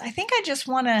what else. I think I just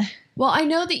want to. Well, I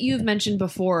know that you've mentioned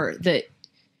before that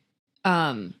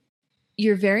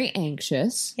you're very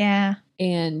anxious. Yeah.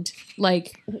 And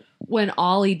like when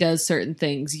Ollie does certain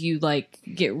things, you like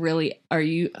get really. How I do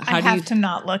you? have to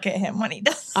not look at him when he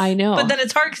does. I know, But then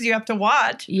it's hard because you have to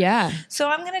watch. yeah, So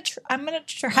I'm gonna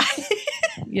try.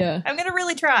 yeah. I'm gonna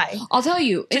really try I'll tell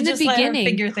you to in the just let her beginning.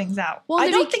 figure things out. Well, in I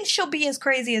the don't be- think she'll be as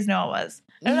crazy as Noah was.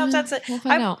 I don't know if that's it. We'll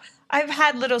find out. I've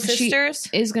had little sisters.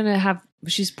 She is gonna have.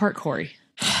 She's part Corey.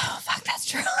 Oh, fuck, that's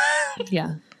true.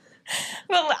 Yeah.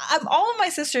 Well, all of my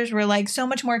sisters were like so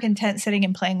much more content sitting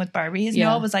and playing with Barbies. Yeah.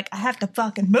 Noah was like, I have to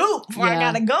fucking move or I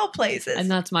Yeah. gotta go places. And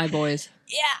that's my boys.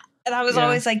 Yeah. And I was Yeah.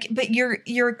 always like, but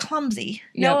you're clumsy.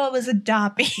 Yep. Noah was a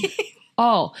doppy.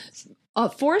 Oh,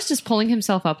 Forrest is pulling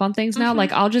himself up on things now.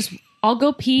 Like I'll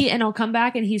go pee and I'll come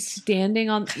back and he's standing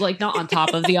on, like, not on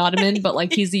top of the ottoman, but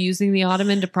like he's using the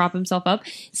ottoman to prop himself up,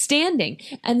 standing.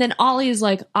 And then Ollie is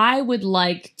like, I would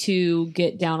like to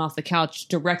get down off the couch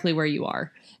directly where you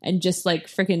are, and just like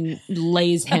freaking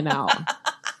lays him out.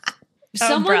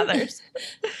 Brothers.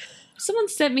 Someone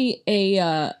sent me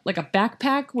a like a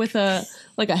backpack with a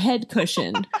head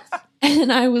cushion.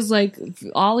 And I was like,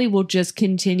 Ollie will just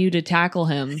continue to tackle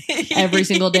him every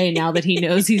single day now that he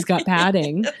knows he's got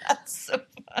padding. That's so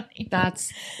funny.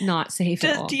 That's not safe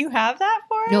at all. Do you have that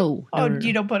for him? No. Oh, no.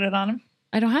 you don't put it on him?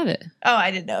 I don't have it. Oh, I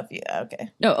didn't know if you.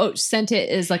 Okay. No, sent it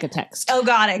as like a text. Oh,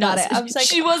 got it. No, I was like,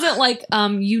 she wasn't like,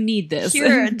 you need this.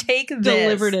 here, take this.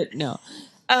 Delivered it. No.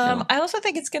 No. I also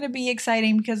think it's going to be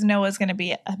exciting because Noah's going to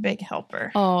be a big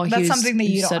helper. Oh, that's he's something that you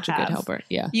he's don't such have. a good helper.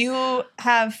 Yeah. You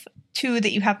have 2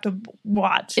 that you have to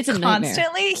watch. It's a constantly.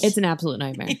 nightmare. It's an absolute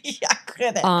nightmare. Yeah,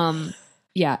 couldn't.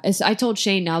 Yeah. I told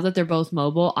Shane, now that they're both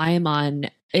mobile, I am on.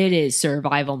 It is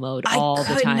survival mode all the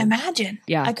time. I couldn't imagine.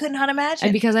 Yeah. I could not imagine.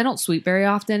 And because I don't sweep very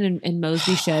often and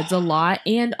Mosby sheds a lot,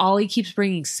 and Ollie keeps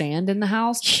bringing sand in the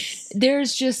house,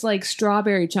 there's just like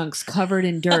strawberry chunks covered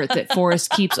in dirt that Forrest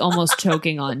keeps almost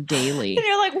choking on daily. And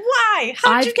you're like, why?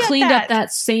 How'd you I've get cleaned that? up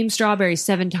that same strawberry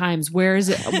 7 times. Where is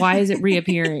it? Why is it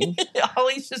reappearing?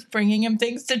 Ollie's just bringing him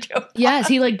things to joke. Yes,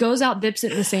 he like goes out, dips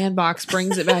it in the sandbox,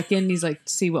 brings it back in. And he's like,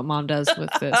 see what mom does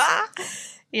with this.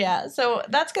 Yeah, so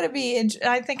that's going to be,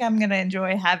 I think I'm going to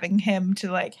enjoy having him to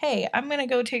like, hey, I'm going to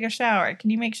go take a shower. Can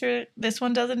you make sure this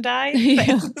one doesn't die? Yeah.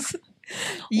 Thanks.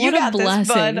 You What a got this,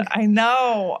 blessing. bud. I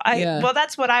know. Yeah. Well,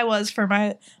 that's what I was for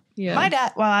my Yeah. My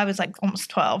dad, well, I was like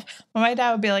almost 12, but my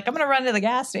dad would be like, I'm going to run to the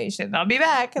gas station. I'll be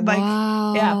back. And like,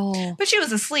 yeah. But she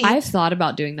was asleep. I've thought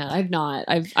about doing that. I've not.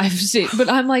 I've seen, but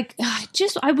I'm like,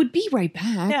 I would be right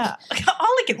back. Yeah.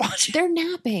 Ollie can watch it. They're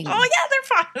napping. Oh, yeah, they're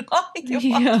fine. Ollie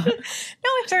can watch it. No,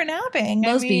 if they're napping,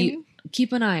 Mosby,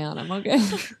 keep an eye on them, okay?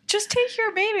 Just take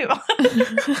your baby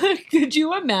monitor. Could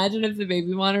you imagine if the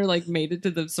baby monitor like made it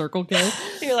to the Circle K?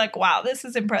 You're like, wow, this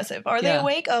is impressive. Are they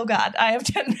awake? Oh God, I have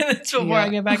 10 minutes before I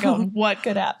get back home. What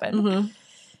could happen? Mm-hmm.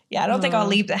 Yeah, I don't think I'll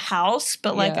leave the house,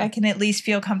 but like I can at least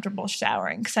feel comfortable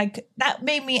showering because that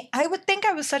made me. I would think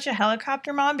I was such a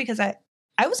helicopter mom because I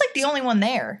was like the only one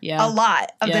there a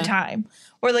lot of the time,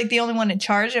 or like the only one in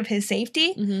charge of his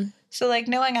safety. Mm-hmm. So like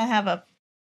knowing I have a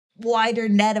wider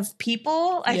net of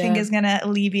people, I think is going to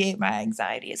alleviate my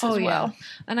anxieties as well.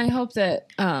 And I hope that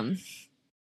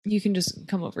you can just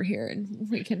come over here and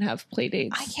we can have play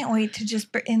dates. I can't wait to just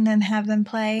and then have them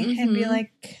play and be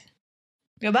like,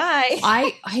 goodbye.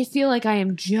 I feel like I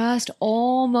am just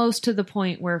almost to the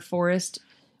point where Forrest,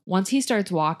 once he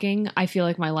starts walking, I feel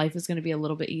like my life is going to be a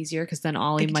little bit easier because then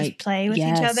Ollie might just play with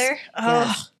each other.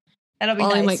 Oh, that'll be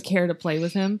Ollie nice. might care to play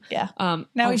with him. Yeah.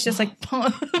 Now he's just like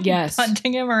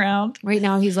punting him around. Right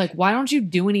now he's like, why don't you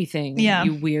do anything? Yeah.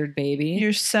 You weird baby.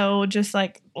 You're so just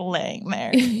like laying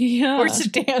there. Yeah. Or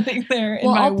standing there in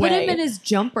well, my I'll put way. him in his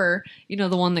jumper, the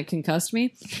one that concussed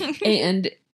me.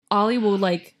 And Ollie will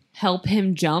like help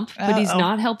him jump, but he's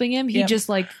not helping him. He just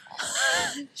like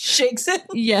shakes it.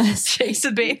 Yes. Shakes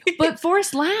the baby. But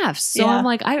Forrest laughs. So I'm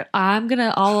like,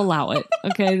 I'll allow it.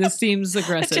 Okay. This seems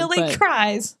aggressive. Until he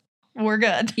cries. We're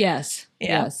good. Yes.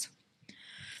 Yeah. Yes.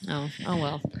 Oh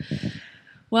well.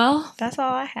 Well, that's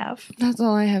all I have. That's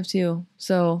all I have too.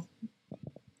 So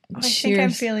I think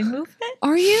I'm feeling movement.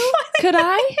 Are you? Could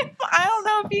I? I don't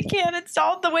know if you can. It's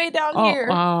all the way down here.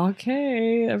 Oh,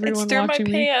 okay. Everyone it's through watching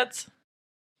my me. pants.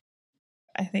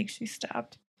 I think she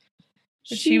stopped.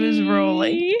 But she was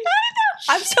rolling.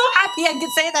 I'm so happy I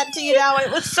could say that to you now.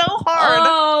 It was so hard.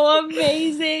 Oh,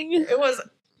 amazing. It was.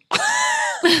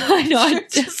 I know. I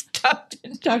just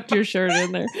tucked your shirt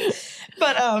in there.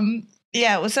 But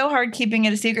yeah, it was so hard keeping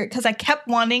it a secret because I kept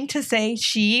wanting to say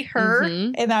she, her,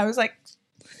 and I was like,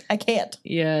 I can't.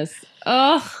 Yes.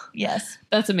 Oh, yes.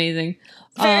 That's amazing.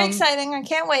 Very exciting. I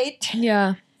can't wait.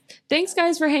 Yeah. Thanks,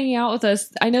 guys, for hanging out with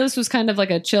us. I know this was kind of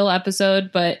like a chill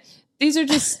episode, but these are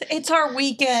just... It's our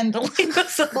weekend. Leave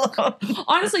us alone.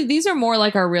 Honestly, these are more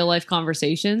like our real life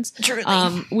conversations.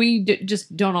 Truly. We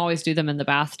just don't always do them in the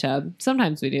bathtub.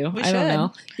 Sometimes we do. I don't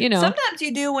know. Sometimes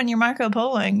you do when you're Marco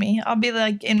Poloing me. I'll be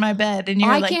like in my bed and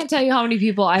you're I like... can't tell you how many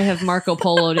people I have Marco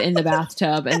Polo'd in the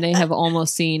bathtub and they have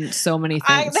almost seen so many things.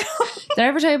 I know. Did I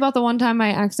ever tell you about the one time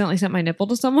I accidentally sent my nipple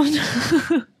to someone?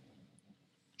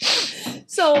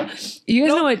 So, you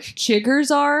guys know what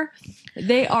chiggers are?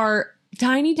 They are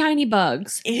tiny, tiny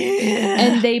bugs.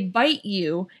 And they bite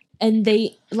you and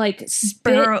they like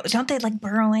spit. Burrow. Don't they like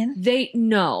burrow in?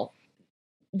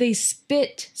 They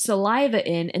spit saliva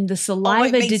in and the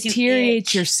saliva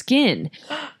deteriorates your skin.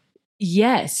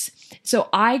 Yes. So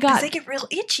I got... They get real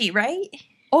itchy, right?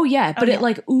 Oh yeah, but it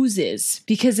like oozes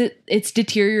because it's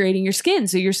deteriorating your skin.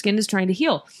 So your skin is trying to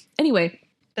heal. Anyway,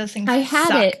 those things I had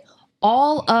suck. it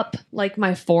all up like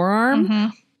my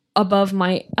forearm above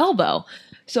my elbow.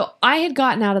 So I had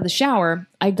gotten out of the shower.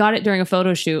 I got it during a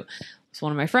photo shoot with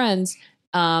one of my friends,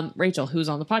 Rachel, who's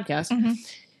on the podcast.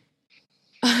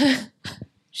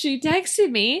 She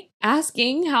texted me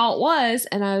asking how it was,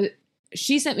 and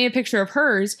she sent me a picture of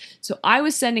hers. So I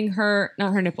was sending her,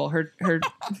 not her nipple, her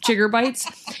chigger bites.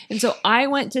 And so I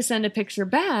went to send a picture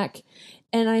back.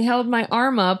 And I held my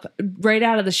arm up right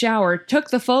out of the shower,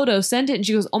 took the photo, sent it, and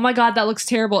she goes, "Oh my God, that looks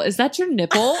terrible. Is that your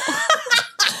nipple?"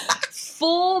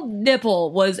 Full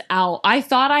nipple was out. I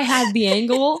thought I had the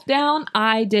angle down.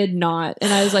 I did not.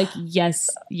 And I was like, yes,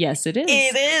 it is.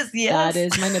 It is, yes. That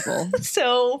is my nipple.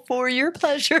 So, for your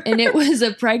pleasure. And it was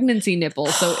a pregnancy nipple.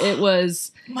 So it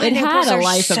had a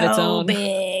life of its own.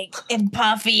 Big and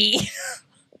puffy.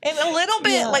 And a little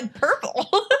bit like purple.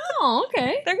 Oh,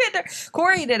 okay. They're good.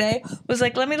 Corey today was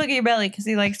like, let me look at your belly because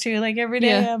he likes to like every day.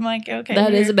 Yeah. I'm like, okay.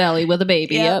 That is a belly with a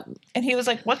baby. Yep. And he was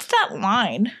like, what's that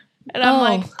line? And I'm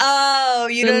like, oh,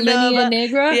 you don't know Linea about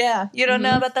Negra? Yeah, you don't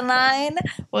know about the line?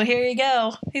 Well, here you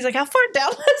go. He's like, how far down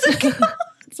does it go?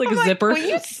 It's like a zipper. Will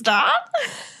you stop?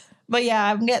 But yeah,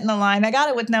 I'm getting the line. I got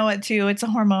it with Noah too. It's a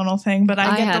hormonal thing, but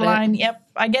I get the line. Yep,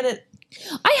 I get it.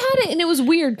 I had it and it was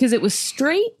weird because it was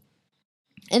straight.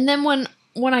 And then when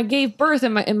I gave birth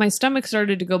and my stomach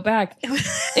started to go back,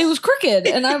 it was crooked.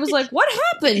 And I was like, what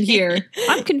happened here?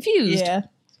 I'm confused. Yeah.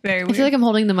 Very weird. I feel like I'm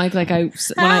holding the mic like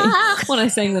when I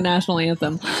sang the national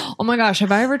anthem. Oh my gosh,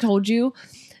 have I ever told you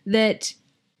that.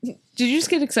 Did you just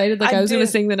get excited like I was going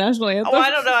to sing the national anthem? Oh,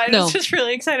 I don't know. I No. was just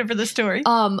really excited for the story.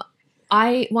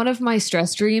 One of my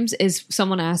stress dreams is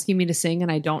someone asking me to sing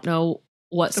and I don't know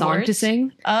what song to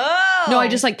sing. Oh. No, I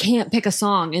just like can't pick a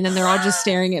song and then they're all just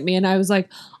staring at me and I was like,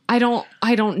 I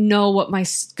don't know what my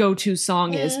go-to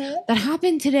song is. That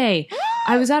happened today.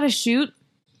 I was at a shoot.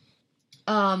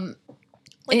 Like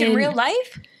in real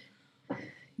life?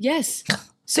 Yes.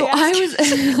 So I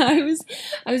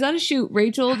was on a shoot.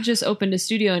 Rachel just opened a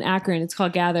studio in Akron. It's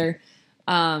called Gather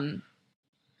Studio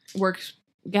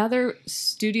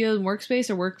and Workspace,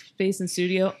 or Workspace and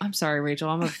Studio. I'm sorry, Rachel.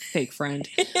 I'm a fake friend.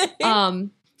 I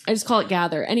just call it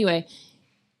Gather. Anyway,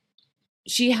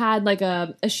 she had like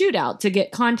a shootout to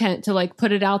get content to like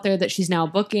put it out there that she's now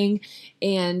booking.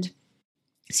 And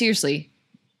seriously,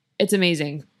 it's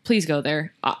amazing. Please go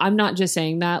there. I'm not just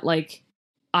saying that. Like,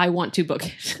 I want to book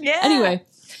it. Yeah. Anyway.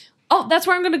 Oh, that's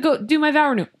where I'm going to go do my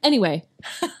vow renew. Anyway,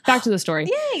 back to the story.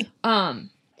 Yay.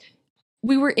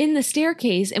 We were in the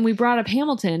staircase and we brought up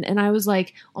Hamilton and I was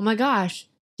like, oh my gosh,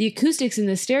 the acoustics in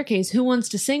this staircase, who wants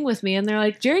to sing with me? And they're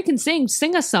like, Jerry can sing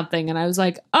us something. And I was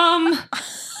like,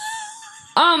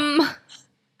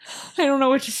 I don't know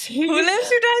what to say. Who lives,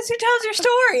 who dies, who tells your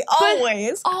story?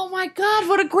 Always. Oh my God,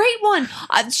 what a great one.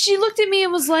 She looked at me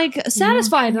and was like,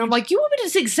 Satisfied. And I'm like, you want me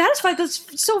to sing Satisfied?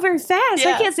 That's so very fast.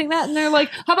 Yeah. I can't sing that. And they're like,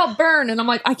 how about Burn? And I'm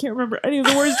like, I can't remember any of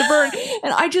the words to Burn.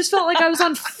 And I just felt like I was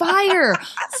on fire.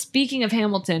 Speaking of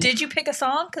Hamilton. Did you pick a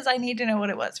song? Because I need to know what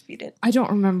it was if you did. I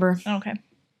don't remember. Okay.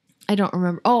 I don't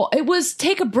remember. Oh, it was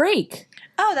Take a Break.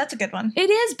 Oh, that's a good one. It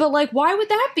is, but like, why would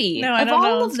that be? No, I don't all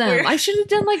know. of It's them, weird. I should have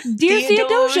done like Dear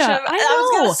Theodosia.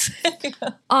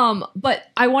 I know. But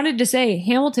I wanted to say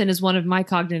Hamilton is one of my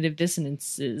cognitive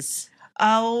dissonances.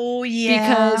 Oh yeah,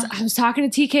 because I was talking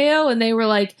to TKO and they were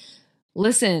like,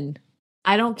 "Listen,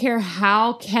 I don't care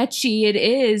how catchy it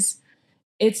is.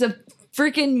 It's a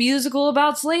freaking musical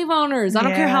about slave owners. I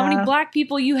don't care how many black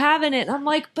people you have in it." And I'm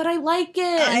like, but I like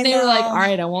it. And they were like, all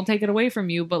right, I won't take it away from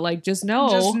you, but like, just know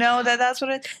that that's what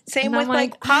it. Same And with I'm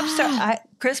like pop star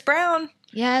Chris Brown.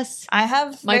 Yes, I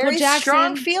have Michael very Jackson,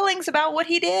 strong feelings about what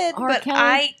he did, R. but Kelly.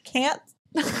 I can't.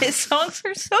 His songs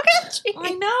are so catchy. I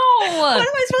know. What am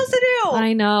I supposed to do?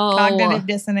 I know. Cognitive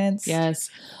dissonance. Yes.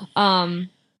 Wow,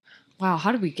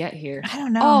 how did we get here? I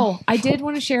don't know. Oh, I did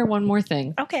want to share one more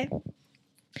thing. Okay.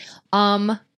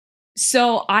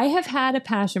 So I have had a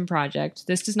passion project.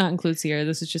 This does not include Sierra.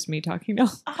 This is just me talking now.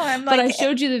 Oh, I'm But like, I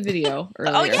showed you the video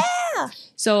earlier. oh yeah.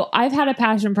 So I've had a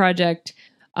passion project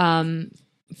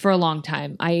for a long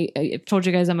time. I've told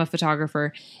you guys I'm a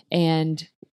photographer, and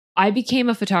I became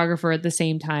a photographer at the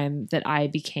same time that I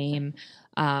became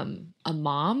a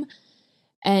mom.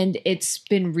 And it's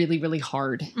been really, really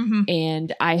hard. Mm-hmm.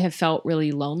 And I have felt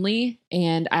really lonely.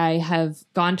 And I have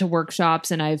gone to workshops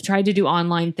and I've tried to do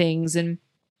online things. And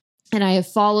I have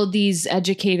followed these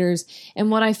educators.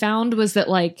 And what I found was that,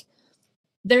 like,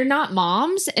 they're not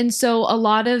moms. And so a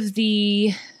lot of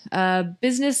the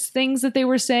business things that they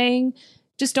were saying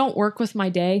just don't work with my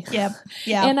day. Yep.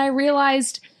 Yeah. And I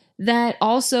realized that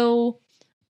also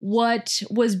what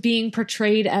was being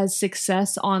portrayed as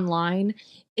success online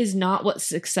is not what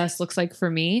success looks like for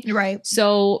me. Right.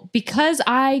 So because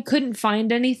I couldn't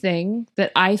find anything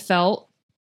that I felt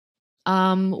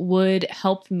would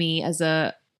help me as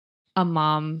a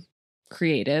mom,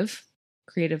 creative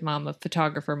mom, a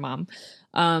photographer mom,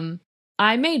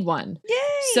 I made one. Yay!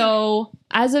 So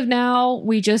as of now,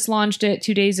 we just launched it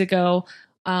 2 days ago.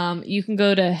 You can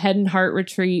go to Head and Heart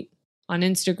Retreat on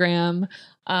Instagram.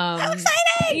 How exciting!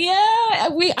 Yeah,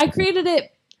 I created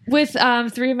it with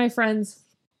 3 of my friends,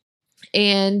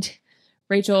 and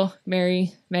Rachel,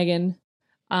 Mary, Megan.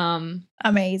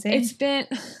 Amazing. It's been,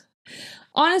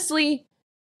 honestly,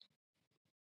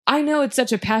 I know it's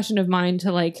such a passion of mine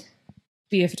to like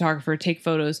be a photographer, take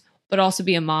photos, but also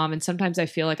be a mom. And sometimes I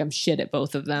feel like I'm shit at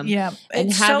both of them. Yeah. And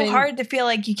It's so hard to feel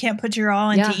like you can't put your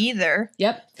all into either.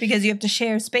 Yep. Because you have to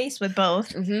share space with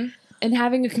both. Mm-hmm. And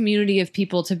having a community of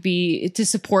people to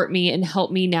support me and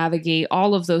help me navigate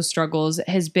all of those struggles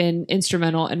has been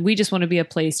instrumental. And we just want to be a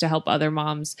place to help other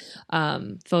moms,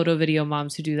 photo, video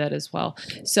moms who do that as well.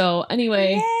 So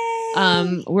anyway,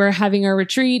 we're having our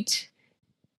retreat.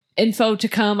 Info to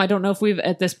come. I don't know if we've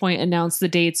at this point announced the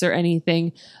dates or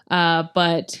anything,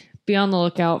 but be on the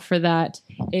lookout for that.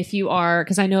 If you are,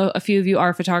 because I know a few of you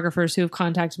are photographers who have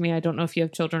contacted me. I don't know if you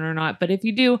have children or not, but if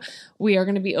you do, we are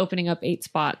going to be opening up 8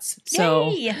 spots.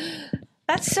 So Yay!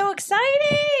 That's so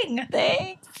exciting.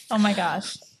 Thanks. Oh my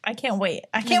gosh. I can't wait.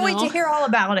 I can't wait to hear all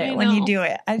about it when you do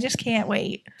it. I just can't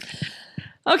wait.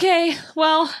 Okay,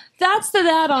 well, that's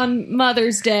that on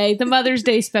Mother's Day. The Mother's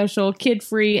Day special,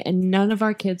 kid-free, and none of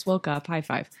our kids woke up. High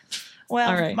five. Well,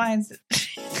 all right. Mine's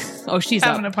oh, she's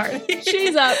having up. a party.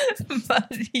 She's up.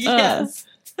 But yes.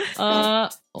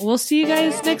 We'll see you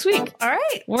guys next week. All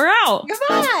right. We're out.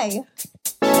 Goodbye.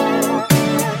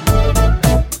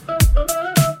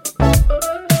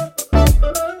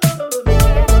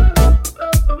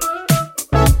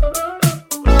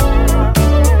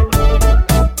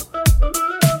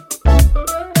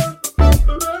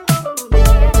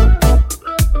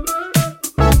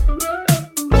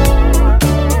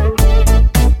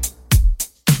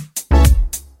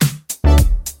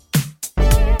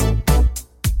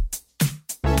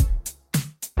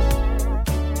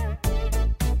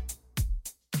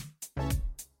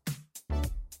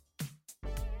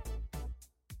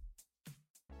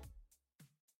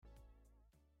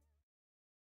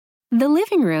 The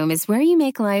living room is where you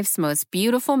make life's most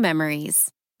beautiful memories.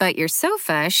 But your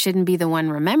sofa shouldn't be the one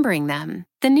remembering them.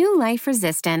 The new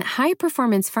life-resistant,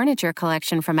 high-performance furniture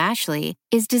collection from Ashley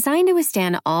is designed to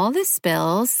withstand all the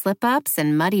spills, slip-ups,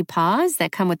 and muddy paws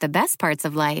that come with the best parts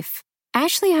of life.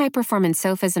 Ashley high-performance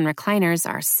sofas and recliners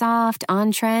are soft,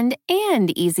 on-trend,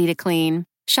 and easy to clean.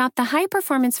 Shop the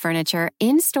high-performance furniture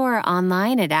in-store or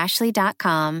online at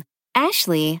ashley.com.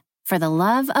 Ashley, for the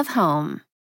love of home.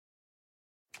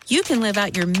 You can live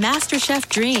out your MasterChef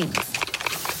dreams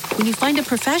when you find a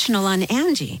professional on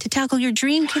Angie to tackle your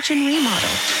dream kitchen remodel.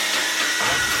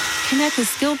 Connect with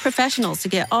skilled professionals to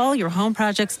get all your home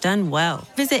projects done well.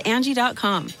 Visit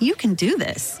Angie.com. You can do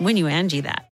this when you Angie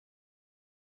that.